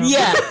blowers come.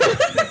 Yeah.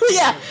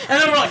 Yeah.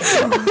 And then we're like...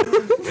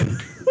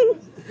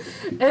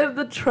 And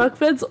the truck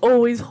beds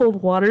always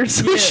hold water,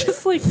 so it's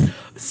just like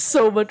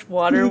so much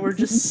water. We're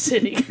just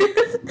sitting.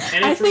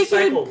 And I it's think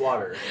recycled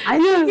water. I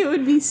think it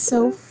would be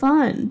so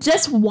fun.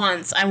 Just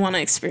once, I want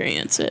to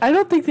experience it. I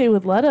don't think they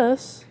would let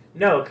us.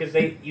 No, because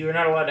you're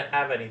not allowed to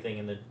have anything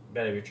in the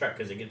bed of your truck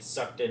because it gets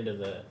sucked into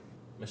the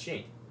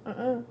machine.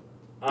 Nuh-uh.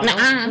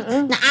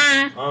 Uh-uh.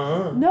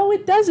 Nuh-uh. No,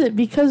 it doesn't,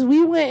 because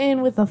we went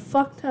in with a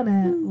fuck ton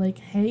of like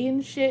hay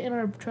and shit in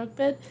our truck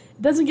bed.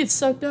 It doesn't get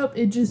sucked up.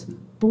 It just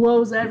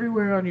blows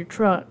everywhere on your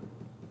truck,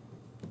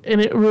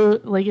 and it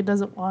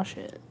doesn't wash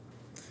it.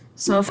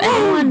 So if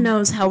anyone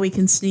knows how we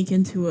can sneak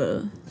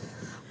into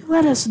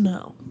Let us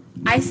know.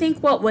 I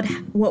think what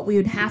we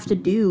would have to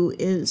do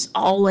is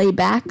all lay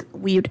back.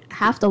 We'd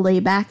have to lay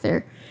back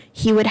there.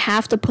 He would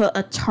have to put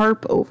a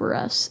tarp over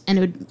us, and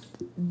it would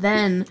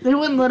then... They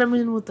wouldn't let him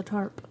in with the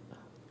tarp.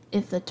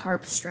 If the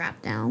tarp's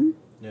strapped down?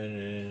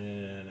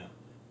 No.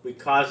 We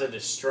cause a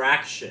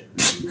distraction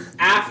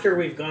after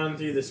we've gone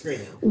through the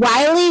screening.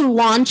 Wiley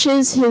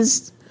launches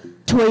his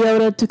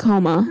Toyota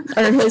Tacoma,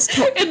 or his...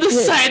 In the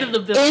side of the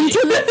building.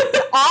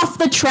 Off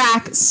the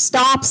track,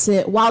 stops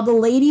it, while the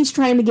lady's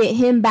trying to get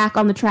him back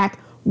on the track.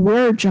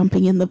 We're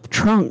jumping in the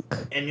trunk.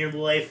 And you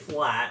lay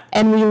flat.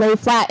 And we lay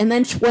flat, and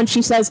then when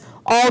she says,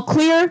 all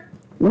clear,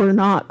 we're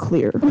not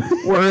clear.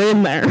 We're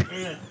in there.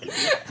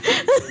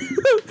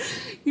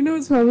 You know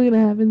what's probably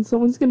going to happen?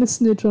 Someone's going to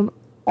snitch on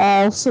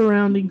all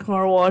surrounding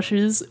car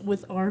washes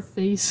with our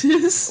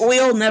faces.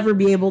 We'll never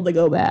be able to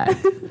go back.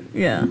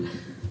 Yeah.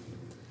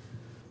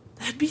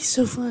 That'd be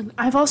so fun.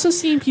 I've also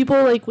seen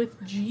people, like,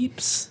 with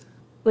Jeeps,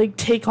 like,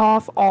 take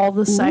off all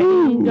the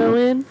siding and go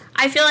in.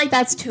 I feel like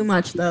that's too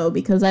much, though,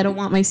 because I don't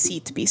want my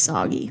seat to be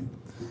soggy.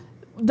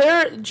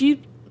 I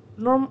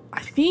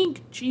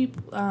think Jeep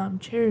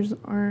chairs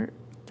aren't,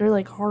 they're,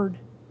 like, hard.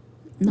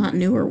 Not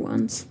newer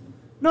ones.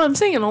 No, I'm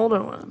saying an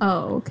older one.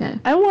 Oh, okay.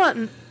 I want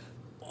an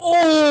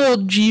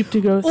old Jeep to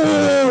go through.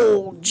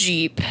 Old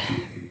Jeep.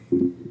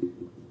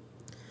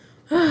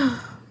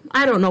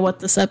 I don't know what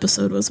this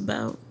episode was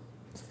about.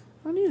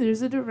 I don't either.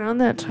 Is it around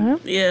that time?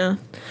 Yeah.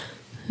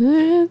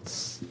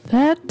 It's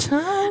that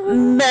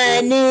time.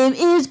 My name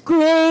is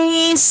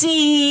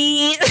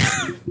Gracie.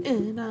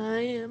 And I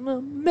am a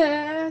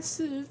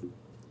massive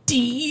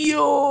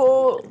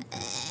deal.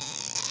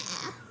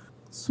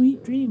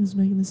 Sweet dreams,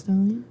 Megan Thee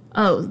Stallion.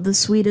 Oh, the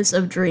sweetest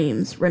of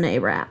dreams, Renee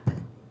Rapp.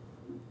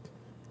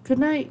 Good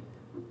night,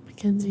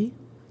 Mackenzie.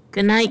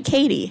 Good night,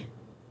 Katie.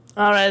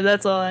 All right,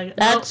 that's all I got.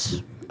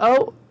 That's...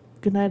 Oh,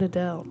 good night,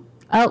 Adele.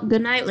 Oh,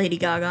 good night, Lady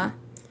Gaga.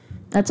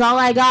 That's all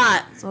I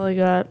got. That's all I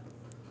got.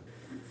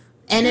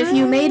 And if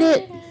you made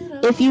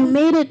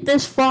it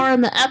this far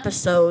in the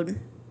episode,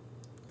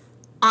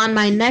 on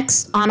our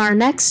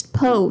next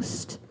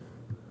post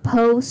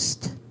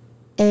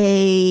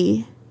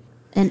an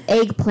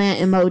eggplant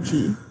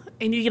emoji.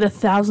 And you get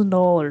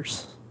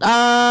 $1,000.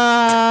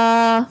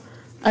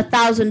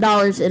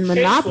 $1,000 in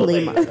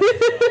Monopoly money.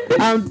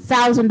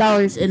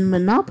 $1,000 in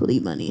Monopoly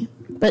money.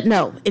 But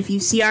no, if you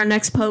see our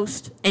next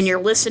post and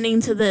you're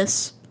listening to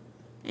this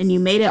and you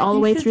made it all the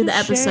way through the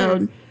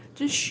episode,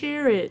 just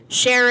share it.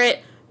 Share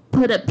it.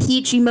 Put a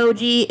peach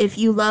emoji if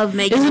you love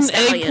Megan Thee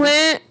Stallion. Is it an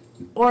eggplant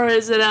or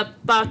is it a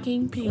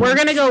fucking peach? We're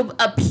gonna go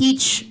a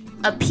peach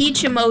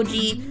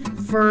emoji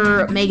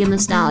for Megan Thee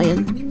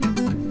Stallion.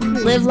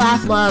 Live,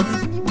 laugh, love.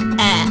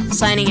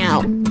 Signing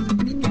out.